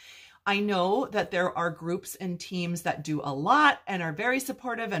 I know that there are groups and teams that do a lot and are very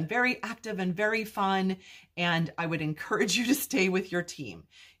supportive and very active and very fun, and I would encourage you to stay with your team.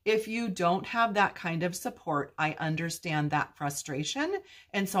 If you don't have that kind of support, I understand that frustration,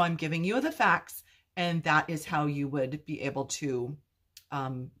 and so I'm giving you the facts, and that is how you would be able to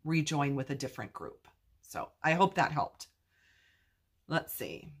rejoin with a different group. So I hope that helped. Let's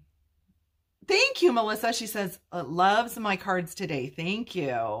see. Thank you, Melissa. She says, loves my cards today. Thank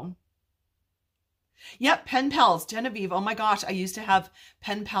you. Yep, pen pals, Genevieve. Oh my gosh, I used to have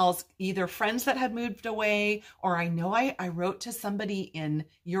pen pals, either friends that had moved away, or I know I wrote to somebody in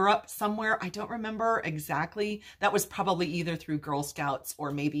Europe somewhere. I don't remember exactly. That was probably either through Girl Scouts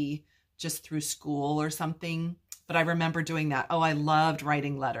or maybe just through school or something. But I remember doing that. Oh, I loved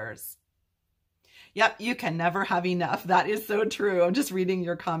writing letters. Yep, you can never have enough. That is so true. I'm just reading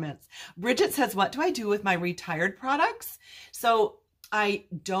your comments. Bridget says, what do I do with my retired products? So I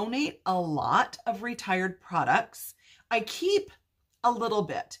donate a lot of retired products. I keep a little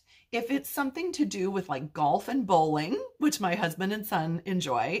bit. If it's something to do with like golf and bowling, which my husband and son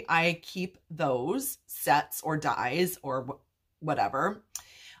enjoy, I keep those sets or dies or whatever.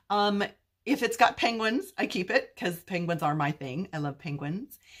 If it's got penguins, I keep it because penguins are my thing. I love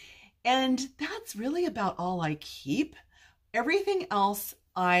penguins. And that's really about all I keep. Everything else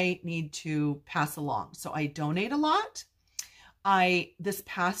I need to pass along. So I donate a lot. This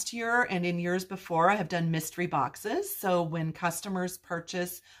past year and in years before, I have done mystery boxes. So when customers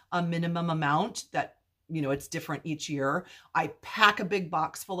purchase a minimum amount that, it's different each year, I pack a big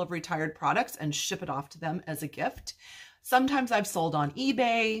box full of retired products and ship it off to them as a gift. Sometimes I've sold on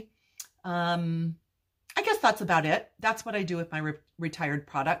eBay. I guess that's about it. That's what I do with my retired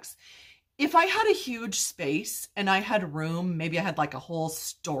products. If I had a huge space and I had room, maybe I had like a whole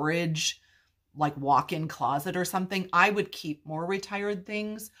storage, like walk-in closet or something, I would keep more retired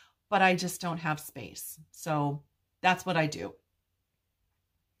things, but I just don't have space. So that's what I do.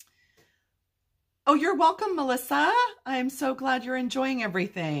 Oh, you're welcome, Melissa. I'm so glad you're enjoying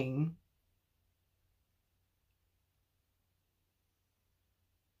everything.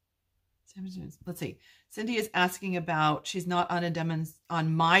 Let's see. Cindy is asking about, she's not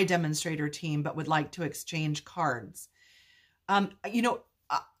on my demonstrator team, but would like to exchange cards.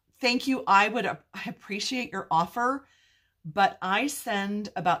 Thank you. I appreciate your offer, but I send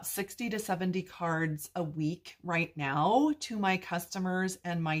about 60 to 70 cards a week right now to my customers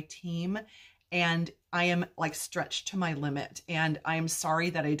and my team. And I am like stretched to my limit, and I'm sorry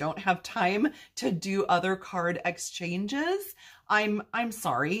that I don't have time to do other card exchanges. I'm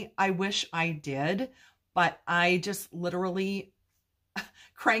sorry. I wish I did, but I just literally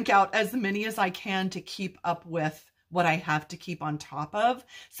crank out as many as I can to keep up with what I have to keep on top of.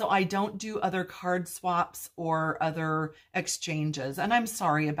 So I don't do other card swaps or other exchanges. And I'm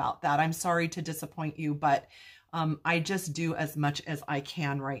sorry about that. I'm sorry to disappoint you, but I just do as much as I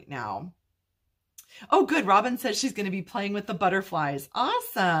can right now. Oh, good. Robin says she's going to be playing with the butterflies.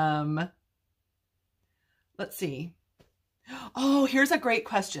 Awesome. Let's see. Oh, here's a great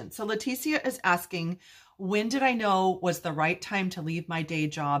question. So Leticia is asking, when did I know was the right time to leave my day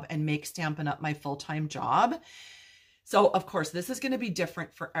job and make Stampin' Up! My full-time job? So of course, this is going to be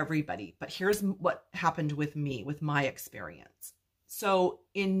different for everybody, but here's what happened with me, with my experience. So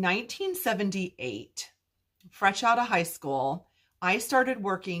in 1978, fresh out of high school, I started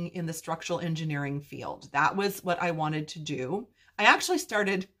working in the structural engineering field. That was what I wanted to do. I actually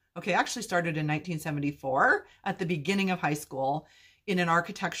started in 1974 at the beginning of high school in an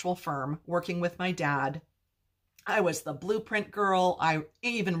architectural firm working with my dad. I was the blueprint girl. I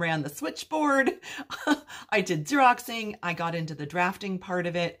even ran the switchboard. I did Xeroxing. I got into the drafting part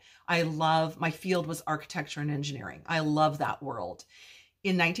of it. My field was architecture and engineering. I love that world.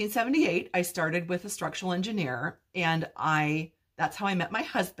 In 1978, I started with a structural engineer, and that's how I met my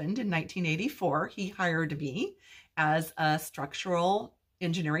husband in 1984. He hired me as a structural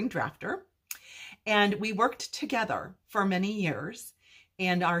engineering drafter, and we worked together for many years.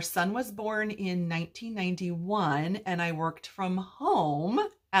 And our son was born in 1991, and I worked from home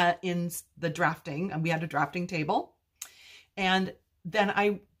in the drafting, and we had a drafting table. And then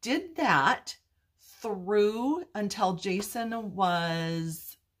I did that through until Jason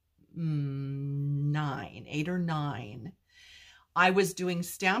was 8 or 9. I was doing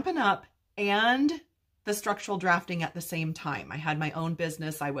Stampin' Up! And the structural drafting at the same time. I had my own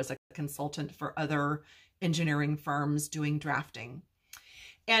business. I was a consultant for other engineering firms doing drafting.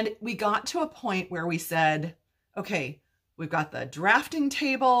 And we got to a point where we said, okay, we've got the drafting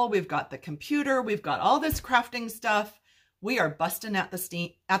table, we've got the computer, we've got all this crafting stuff. We are busting at the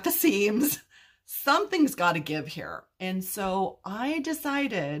seams. Something's got to give here. And so we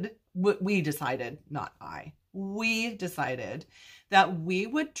decided that we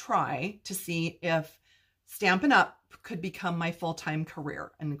would try to see if Stampin' Up! Could become my full-time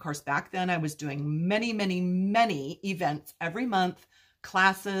career. And of course, back then I was doing many, many, many events every month,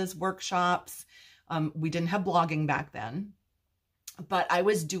 classes, workshops. We didn't have blogging back then, but I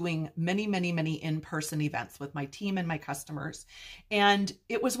was doing many, many, many in-person events with my team and my customers, and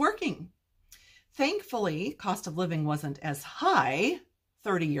it was working. Thankfully, cost of living wasn't as high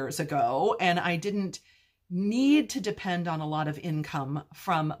 30 years ago, and I didn't need to depend on a lot of income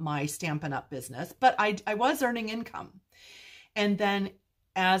from my Stampin' Up! Business, but I was earning income. And then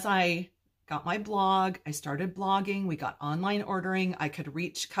as I got my blog, I started blogging, we got online ordering, I could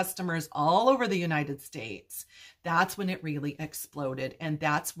reach customers all over the United States. That's when it really exploded. And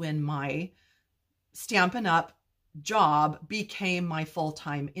that's when my Stampin' Up! Job became my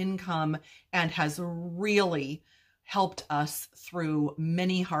full-time income and has really helped us through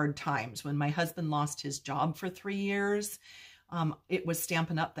many hard times. When my husband lost his job for 3 years, it was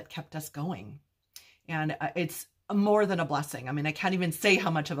Stampin' Up! That kept us going. And it's more than a blessing. I mean, I can't even say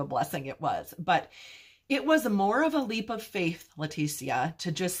how much of a blessing it was, but it was more of a leap of faith, Leticia,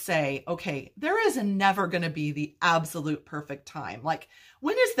 to just say, okay, there is never going to be the absolute perfect time. Like,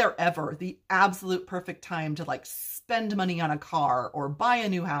 when is there ever the absolute perfect time to like spend money on a car or buy a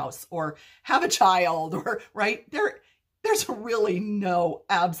new house or have a child, or right? There's really no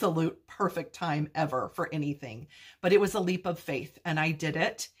absolute perfect time ever for anything, but it was a leap of faith, and I did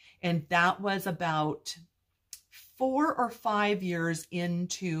it. And that was about 4 or 5 years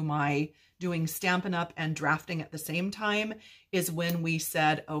into my doing Stampin' Up! And drafting at the same time is when we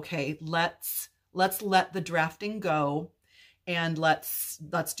said, okay, let's let the drafting go and let's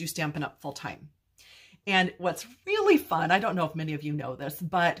do Stampin' Up! Full time. And what's really fun, I don't know if many of you know this,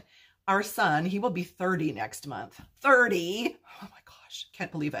 but our son, he will be 30 next month. 30. Oh my gosh,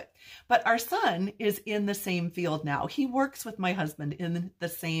 can't believe it. But our son is in the same field now. He works with my husband in the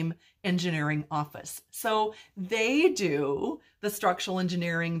same engineering office. So they do the structural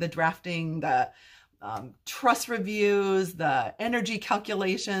engineering, the drafting, the truss reviews, the energy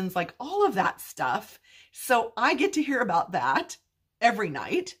calculations, like all of that stuff. So I get to hear about that every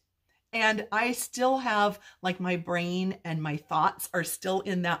night. And I still have, like, my brain and my thoughts are still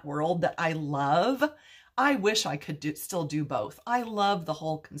in that world that I love. I wish I could still do both. I love the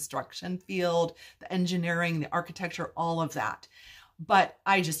whole construction field, the engineering, the architecture, all of that. But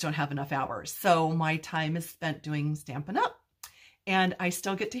I just don't have enough hours. So my time is spent doing Stampin' Up! And I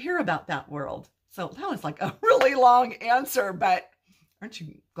still get to hear about that world. So that was like a really long answer, but aren't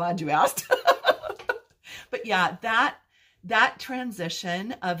you glad you asked? But yeah, that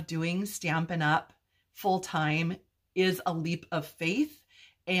transition of doing Stampin' Up! Full-time is a leap of faith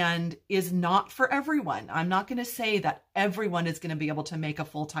and is not for everyone. I'm not going to say that everyone is going to be able to make a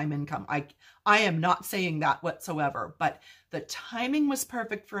full-time income. I am not saying that whatsoever, but the timing was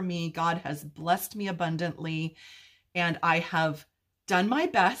perfect for me. God has blessed me abundantly, and I have done my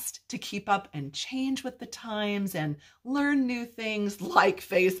best to keep up and change with the times and learn new things like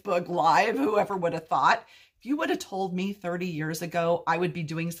Facebook Live. Whoever would have thought? If you would have told me 30 years ago I would be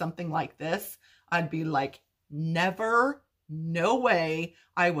doing something like this, I'd be like, never, no way.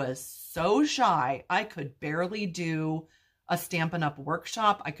 I was so shy. I could barely do a Stampin' Up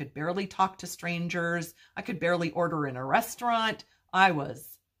workshop. I could barely talk to strangers. I could barely order in a restaurant. I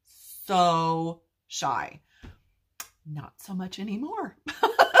was so shy. Not so much anymore.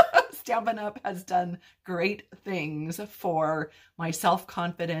 Stampin' Up has done great things for my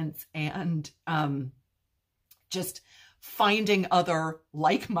self-confidence and just finding other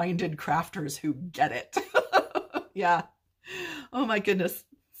like-minded crafters who get it. Yeah. Oh my goodness.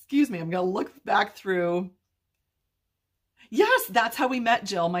 Excuse me. I'm going to look back through. Yes, that's how we met,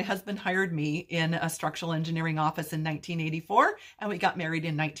 Jill. My husband hired me in a structural engineering office in 1984, and we got married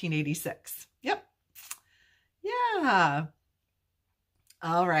in 1986. Yep. Yeah.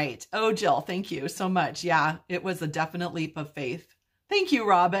 All right. Oh, Jill, thank you so much. Yeah, it was a definite leap of faith. Thank you,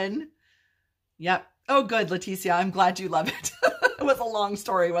 Robin. Yep. Oh, good, Leticia. I'm glad you love it. It was a long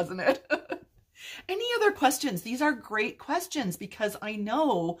story, wasn't it? Any other questions? These are great questions because I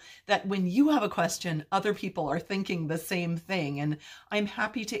know that when you have a question, other people are thinking the same thing, and I'm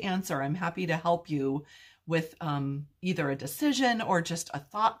happy to answer. I'm happy to help you with either a decision or just a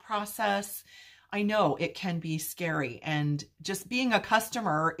thought process. I know it can be scary, and just being a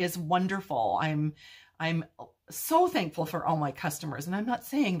customer is wonderful. I'm so thankful for all my customers, and I'm not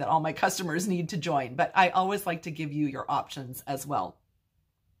saying that all my customers need to join, but I always like to give you your options as well.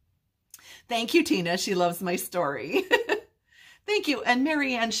 Thank you, Tina. She loves my story. Thank you. And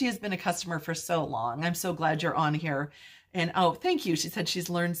Marianne, she has been a customer for so long. I'm so glad you're on here. And oh, thank you. She said she's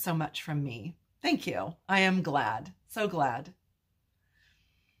learned so much from me. Thank you. I am glad. So glad.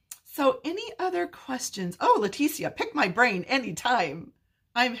 So any other questions? Oh, Leticia, pick my brain anytime.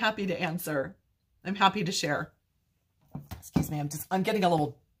 I'm happy to answer. I'm happy to share. Excuse me. I'm getting a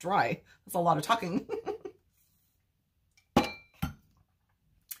little dry. That's a lot of talking.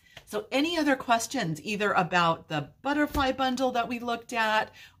 So any other questions, either about the butterfly bundle that we looked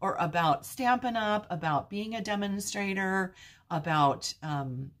at, or about Stampin' Up, about being a demonstrator, about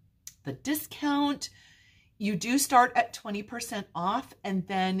the discount? You do start at 20% off, and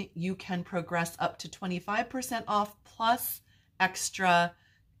then you can progress up to 25% off plus extra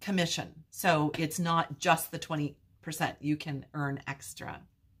commission. So it's not just the 20%. You can earn extra.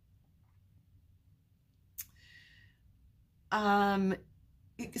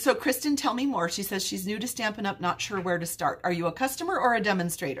 So Kristen, tell me more. She says she's new to Stampin' Up, not sure where to start. Are you a customer or a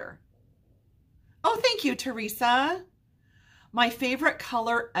demonstrator? Oh, thank you, Teresa. My favorite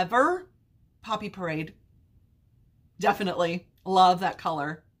color ever, Poppy Parade. Definitely. Love that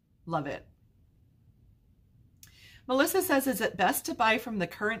color. Love it. Melissa says, is it best to buy from the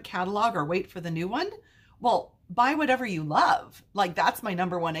current catalog or wait for the new one? Well, buy whatever you love. Like, that's my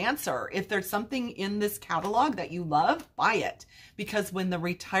number one answer. If there's something in this catalog that you love, buy it. Because when the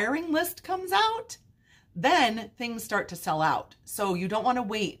retiring list comes out, then things start to sell out. So you don't want to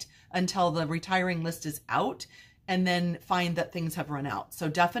wait until the retiring list is out and then find that things have run out. So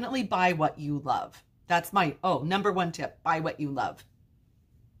definitely buy what you love. That's my, number one tip, buy what you love.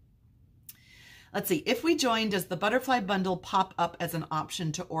 Let's see, if we join, does the butterfly bundle pop up as an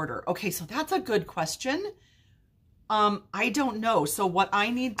option to order? Okay, so that's a good question. I don't know. So what I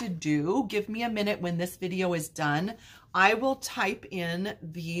need to do, give me a minute when this video is done. I will type in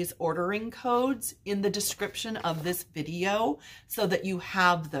these ordering codes in the description of this video so that you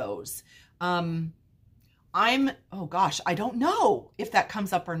have those. Oh gosh, I don't know if that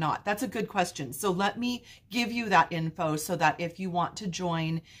comes up or not. That's a good question. So let me give you that info so that if you want to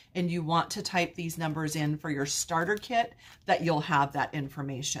join and you want to type these numbers in for your starter kit, that you'll have that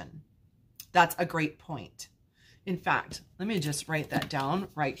information. That's a great point. In fact, let me just write that down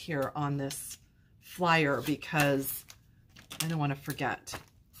right here on this flyer because I don't want to forget.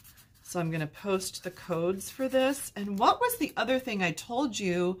 So I'm going to post the codes for this. And what was the other thing I told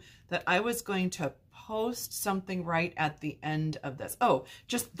you that I was going to post something right at the end of this? Oh,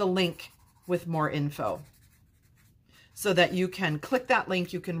 just the link with more info so that you can click that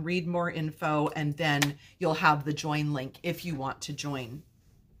link, you can read more info, and then you'll have the join link if you want to join.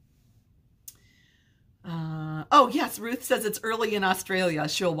 Oh yes, Ruth says it's early in Australia.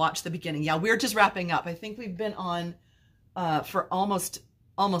 She'll watch the beginning. Yeah, we're just wrapping up. I think we've been on for almost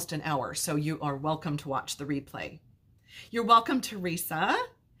an hour, so you are welcome to watch the replay. You're welcome, Teresa.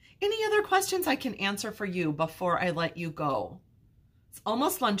 Any other questions I can answer for you before I let you go? It's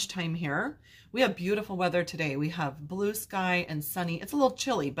almost lunchtime here. We have beautiful weather today. We have blue sky and sunny. It's a little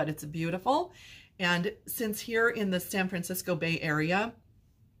chilly, but it's beautiful. And since here in the San Francisco Bay Area,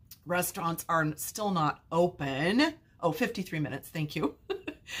 restaurants are still not open. Oh, 53 minutes. Thank you.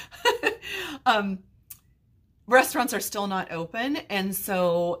 restaurants are still not open. And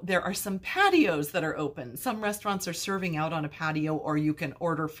so there are some patios that are open. Some restaurants are serving out on a patio, or you can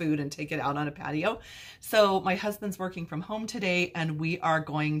order food and take it out on a patio. So my husband's working from home today, and we are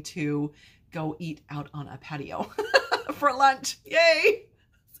going to go eat out on a patio for lunch. Yay!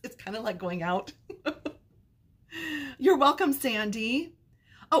 It's kind of like going out. You're welcome, Sandy.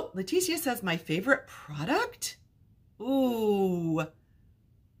 Oh, Leticia says my favorite product? Ooh.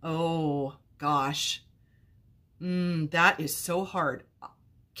 Oh, gosh. That is so hard.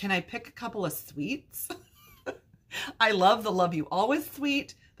 Can I pick a couple of sweets? I love the Love You Always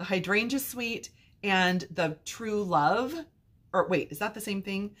sweet, the Hydrangea sweet, and the True Love. Or wait, is that the same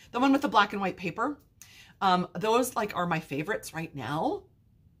thing? The one with the black and white paper. Those like are my favorites right now.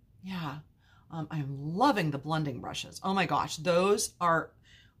 Yeah. I'm loving the blending brushes. Oh my gosh, those are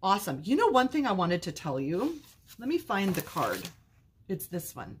awesome. You know, one thing I wanted to tell you, let me find the card. It's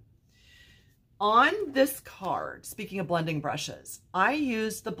this one. On this card, speaking of blending brushes, I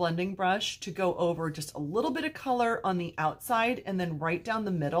used the blending brush to go over just a little bit of color on the outside and then right down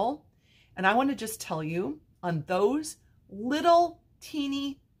the middle. And I want to just tell you, on those little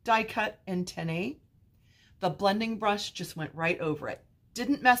teeny die cut antennae, the blending brush just went right over it.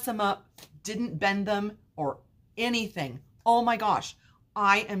 Didn't mess them up, didn't bend them or anything. Oh my gosh,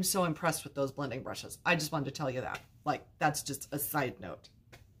 I am so impressed with those blending brushes. I just wanted to tell you that. Like, that's just a side note.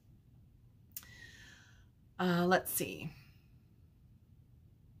 Let's see.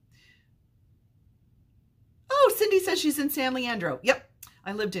 Oh, Cindy says she's in San Leandro. Yep.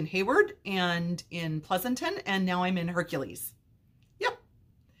 I lived in Hayward and in Pleasanton, and now I'm in Hercules. Yep.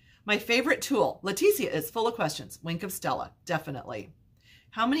 My favorite tool. Leticia is full of questions. Wink of Stella. Definitely.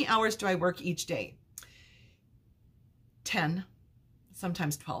 How many hours do I work each day? 10,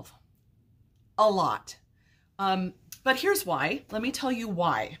 sometimes 12. A lot. But here's why. Let me tell you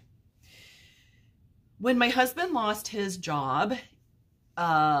why. When my husband lost his job,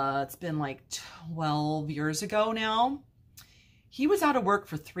 it's been like 12 years ago now, he was out of work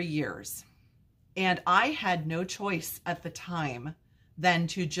for 3 years. And I had no choice at the time than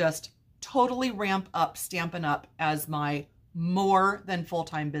to just totally ramp up Stampin' Up! As my more than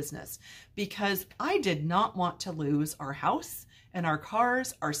full-time business, because I did not want to lose our house and our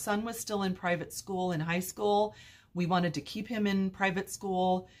cars. Our son was still in private school in high school. We wanted to keep him in private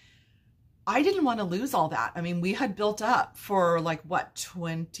school. I didn't want to lose all that. I mean, we had built up for like, what,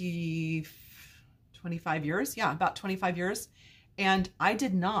 25 years? Yeah, about 25 years. And I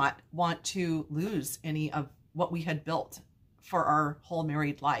did not want to lose any of what we had built for our whole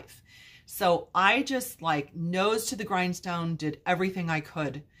married life. So I just like nose to the grindstone, did everything I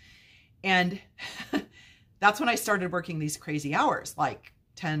could. And that's when I started working these crazy hours, like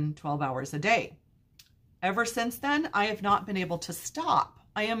 10, 12 hours a day. Ever since then, I have not been able to stop.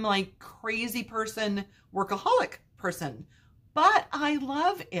 I am like crazy person, workaholic person, but I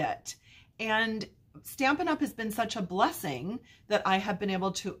love it. And Stampin' Up! Has been such a blessing that I have been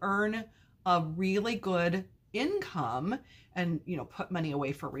able to earn a really good income and, you know, put money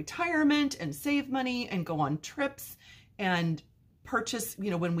away for retirement and save money and go on trips and purchase,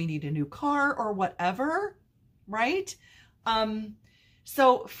 you know, when we need a new car or whatever, right?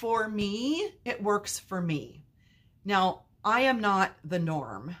 So for me, it works for me. Now, I am not the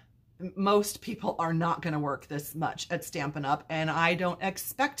norm. Most people are not going to work this much at Stampin' Up! And I don't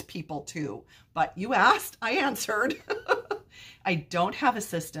expect people to, but you asked, I answered. I don't have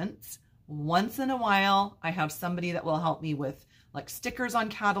assistants. Once in a while, I have somebody that will help me with like stickers on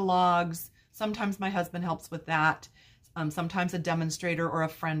catalogs. Sometimes my husband helps with that. Sometimes a demonstrator or a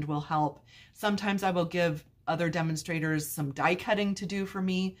friend will help. Sometimes I will give other demonstrators some die cutting to do for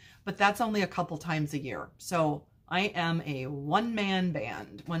me, but that's only a couple times a year. So I am a one-man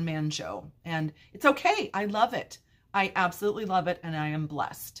band, one-man show, and it's okay. I love it. I absolutely love it, and I am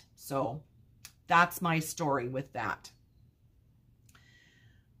blessed. So that's my story with that.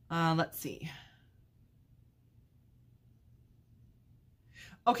 Let's see.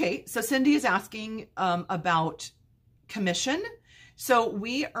 Okay, so Cindy is asking about commission. So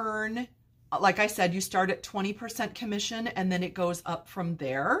we earn, like I said, you start at 20% commission, and then it goes up from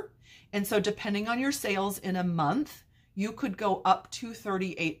there. And so depending on your sales in a month, you could go up to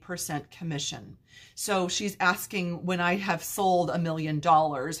 38% commission. So she's asking, when I have sold $1 million,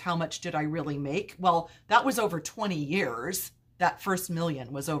 how much did I really make? Well, that was over 20 years. That first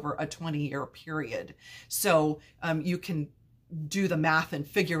million was over a 20-year period. So you can do the math and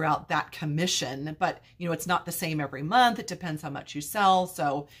figure out that commission, but you know, it's not the same every month. It depends how much you sell.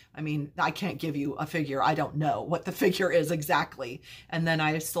 So, I mean, I can't give you a figure. I don't know what the figure is exactly. And then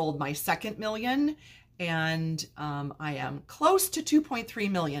I sold my second million, And I am close to 2.3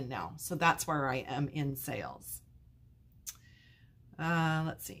 million now. So that's where I am in sales.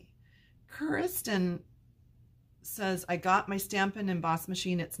 Let's see. Kirsten says, I got my Stampin' Emboss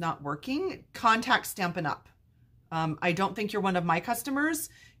machine. It's not working. Contact Stampin' Up. I don't think you're one of my customers.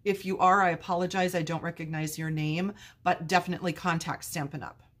 If you are, I apologize. I don't recognize your name, but definitely contact Stampin'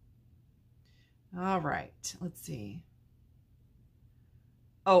 Up. All right. Let's see.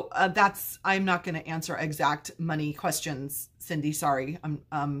 Oh, I'm not going to answer exact money questions, Cindy. Sorry.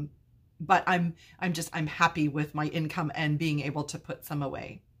 But I'm happy with my income and being able to put some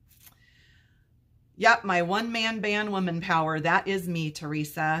away. Yep, my one-man band, woman power. That is me,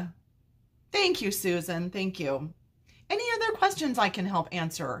 Teresa. Thank you, Susan. Thank you. Any other questions I can help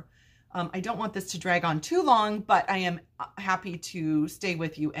answer? I don't want this to drag on too long, but I am happy to stay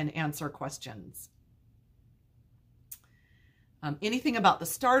with you and answer questions. Anything about the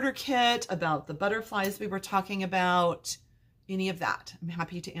starter kit, about the butterflies we were talking about, any of that. I'm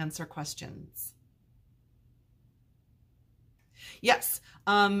happy to answer questions. Yes,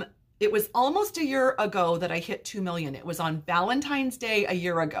 it was almost a year ago that I hit 2 million. It was on Valentine's Day a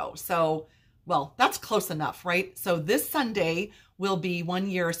year ago. So, well, that's close enough, right? So this Sunday will be 1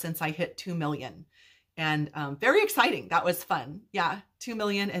 year since I hit 2 million. And very exciting. That was fun. Yeah, 2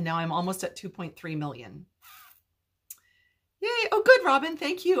 million. And now I'm almost at 2.3 million. Yay. Oh, good, Robin.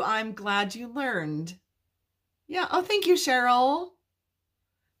 Thank you. I'm glad you learned. Yeah. Oh, thank you, Cheryl.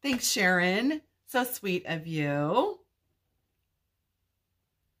 Thanks, Sharon. So sweet of you.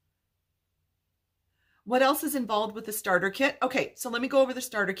 What else is involved with the starter kit? Okay, so let me go over the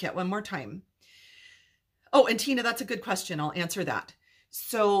starter kit one more time. Oh, and Tina, that's a good question. I'll answer that.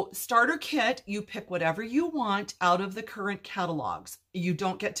 So starter kit, you pick whatever you want out of the current catalogs. You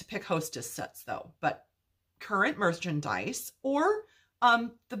don't get to pick hostess sets though, but current merchandise or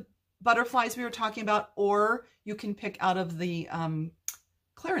the butterflies we were talking about, or you can pick out of the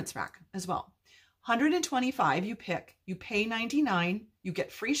clearance rack as well. 125 you pick, you pay 99, you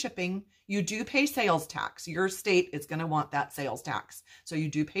get free shipping, you do pay sales tax. Your state is going to want that sales tax. So you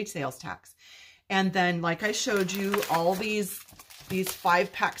do pay sales tax. And then like I showed you, all these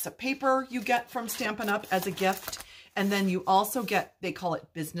 5 packs of paper you get from Stampin' Up as a gift. And then you also get, they call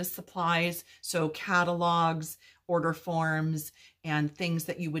it business supplies. So catalogs, order forms, and things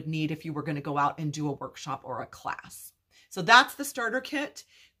that you would need if you were going to go out and do a workshop or a class. So that's the starter kit.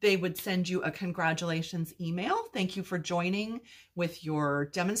 They would send you a congratulations email. Thank you for joining with your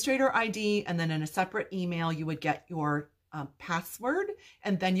demonstrator ID. And then in a separate email, you would get your password,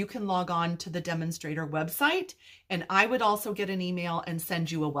 and then you can log on to the demonstrator website. And I would also get an email and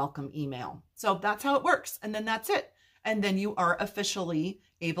send you a welcome email. So that's how it works. And then that's it. And then you are officially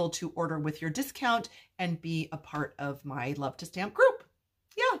able to order with your discount and be a part of my Love to Stamp group.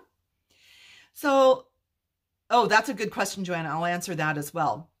 Yeah. So, oh, that's a good question, Joanna. I'll answer that as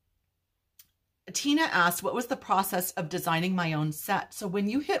well. Tina asked, what was the process of designing my own set? So when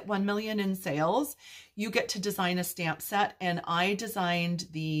you hit 1 million in sales, you get to design a stamp set. And I designed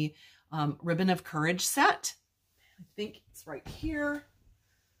the Ribbon of Courage set. I think it's right here.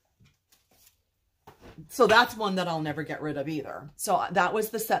 So that's one that I'll never get rid of either. So that was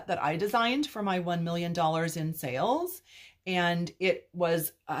the set that I designed for my $1 million in sales. And it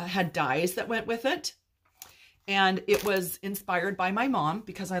was had dies that went with it. And it was inspired by my mom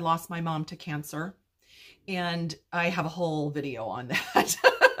because I lost my mom to cancer. And I have a whole video on that.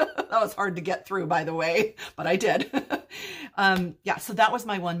 That was hard to get through, by the way, but I did. Yeah, so that was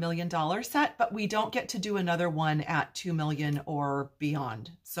my $1 million set, but we don't get to do another one at 2 million or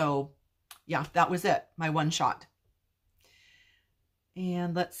beyond. So yeah, that was it, my one shot.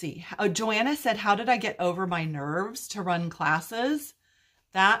 And let's see. Oh, Joanna said, how did I get over my nerves to run classes?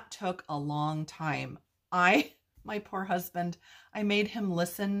 That took a long time. My poor husband, I made him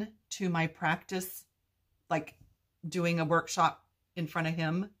listen to my practice, like doing a workshop in front of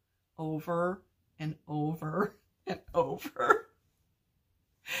him over and over and over.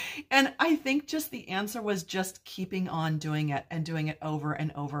 And I think just the answer was just keeping on doing it and doing it over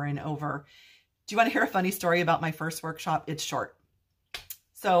and over and over. Do you want to hear a funny story about my first workshop? It's short.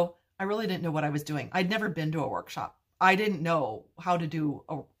 So I really didn't know what I was doing. I'd never been to a workshop. I didn't know how to do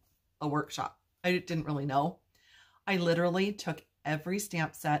a workshop. I didn't really know. I literally took every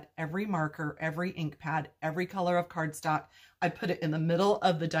stamp set, every marker, every ink pad, every color of cardstock. I put it in the middle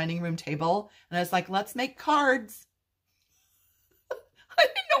of the dining room table and I was like, let's make cards. I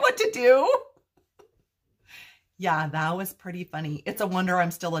didn't know what to do. Yeah, that was pretty funny. It's a wonder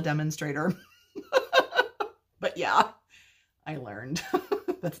I'm still a demonstrator. But yeah, I learned.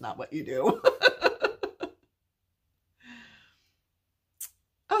 That's not what you do.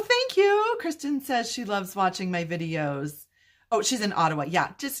 Oh, thank you, Kristen says she loves watching my videos. Oh, she's in Ottawa.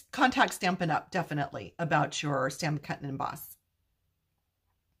 Yeah, just contact Stampin' Up, definitely, about your stamp cut and emboss.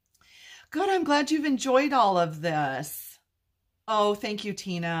 Good, I'm glad you've enjoyed all of this. Oh, thank you,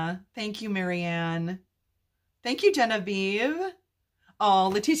 Tina. Thank you, Marianne. Thank you, Genevieve.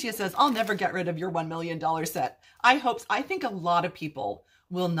 Oh, Leticia says, I'll never get rid of your $1 million set. I think a lot of people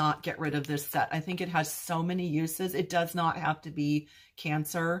will not get rid of this set. I think it has so many uses. It does not have to be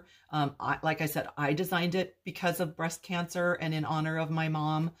cancer. Like I said, I designed it because of breast cancer and in honor of my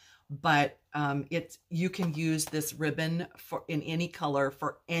mom, but you can use this ribbon in any color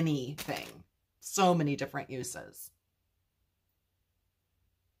for anything. So many different uses.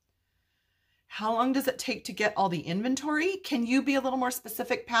 How long does it take to get all the inventory? Can you be a little more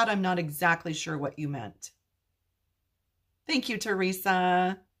specific, Pat? I'm not exactly sure what you meant. Thank you,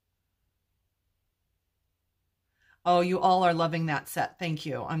 Teresa. Oh, you all are loving that set. Thank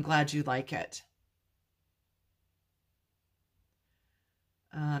you. I'm glad you like it.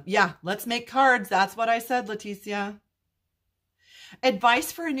 Yeah, let's make cards. That's what I said, Leticia.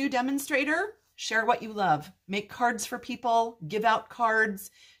 Advice for a new demonstrator? Share what you love. Make cards for people. Give out cards.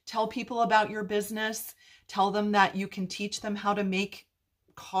 Tell people about your business. Tell them that you can teach them how to make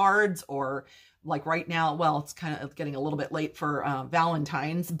cards, or like right now, well, it's kind of getting a little bit late for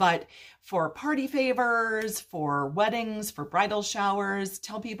Valentine's, but for party favors, for weddings, for bridal showers,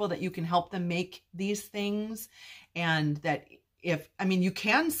 tell people that you can help them make these things. And that you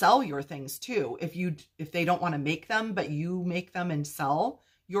can sell your things too. If they don't want to make them, but you make them and sell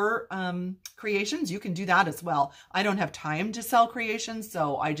your creations, you can do that as well. I don't have time to sell creations,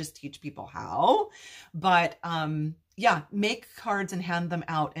 so I just teach people how. But yeah, make cards and hand them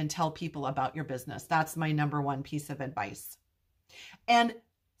out and tell people about your business. That's my #1 piece of advice. And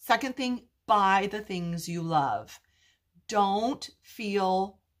second thing, buy the things you love. Don't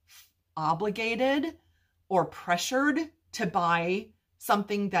feel obligated or pressured to buy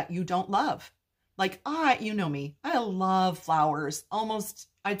something that you don't love. Like, you know me, I love flowers. Almost,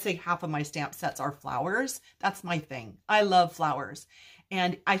 I'd say half of my stamp sets are flowers. That's my thing. I love flowers.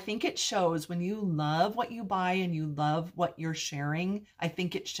 And I think it shows when you love what you buy and you love what you're sharing. I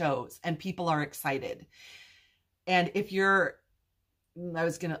think it shows and people are excited. And if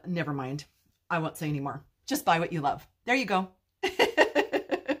never mind. I won't say anymore. Just buy what you love. There you go.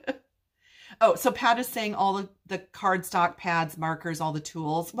 Oh, so Pat is saying all the cardstock, pads, markers, all the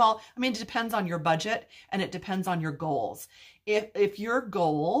tools. Well, I mean, it depends on your budget and it depends on your goals. If your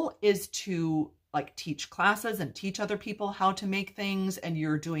goal is to like teach classes and teach other people how to make things, and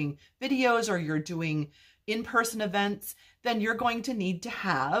you're doing videos or you're doing in-person events, then you're going to need to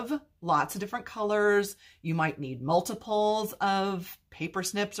have lots of different colors. You might need multiples of paper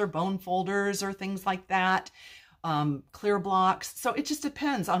snips or bone folders or things like that. Clear blocks. So it just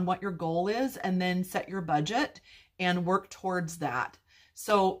depends on what your goal is, and then set your budget and work towards that.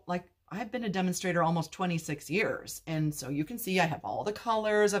 So like I've been a demonstrator almost 26 years. And so you can see I have all the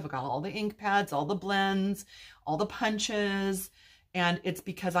colors, I've got all the ink pads, all the blends, all the punches, and it's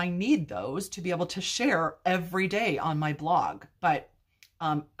because I need those to be able to share every day on my blog. But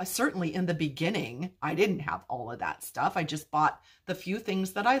certainly in the beginning, I didn't have all of that stuff. I just bought the few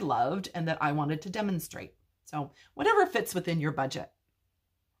things that I loved and that I wanted to demonstrate. So whatever fits within your budget.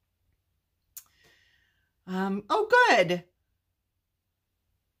 Oh, good.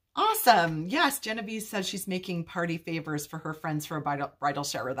 Awesome. Yes, Genevieve says she's making party favors for her friends for a bridal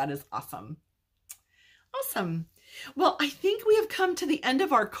shower. That is awesome. Awesome. Well, I think we have come to the end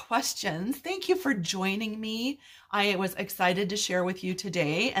of our questions. Thank you for joining me. I was excited to share with you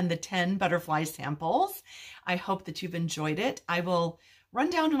today and the 10 butterfly samples. I hope that you've enjoyed it. I will run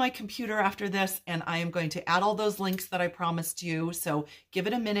down to my computer after this and I am going to add all those links that I promised you. So give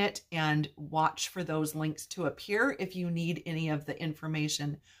it a minute and watch for those links to appear if you need any of the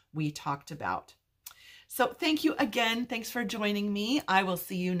information we talked about. So thank you again. Thanks for joining me. I will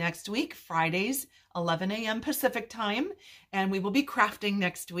see you next week, Fridays, 11 a.m. Pacific time, and we will be crafting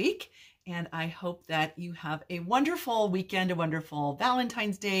next week. And I hope that you have a wonderful weekend, a wonderful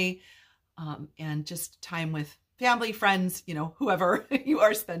Valentine's Day, and just time with family, friends, whoever you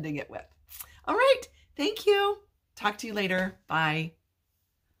are spending it with. All right. Thank you. Talk to you later. Bye.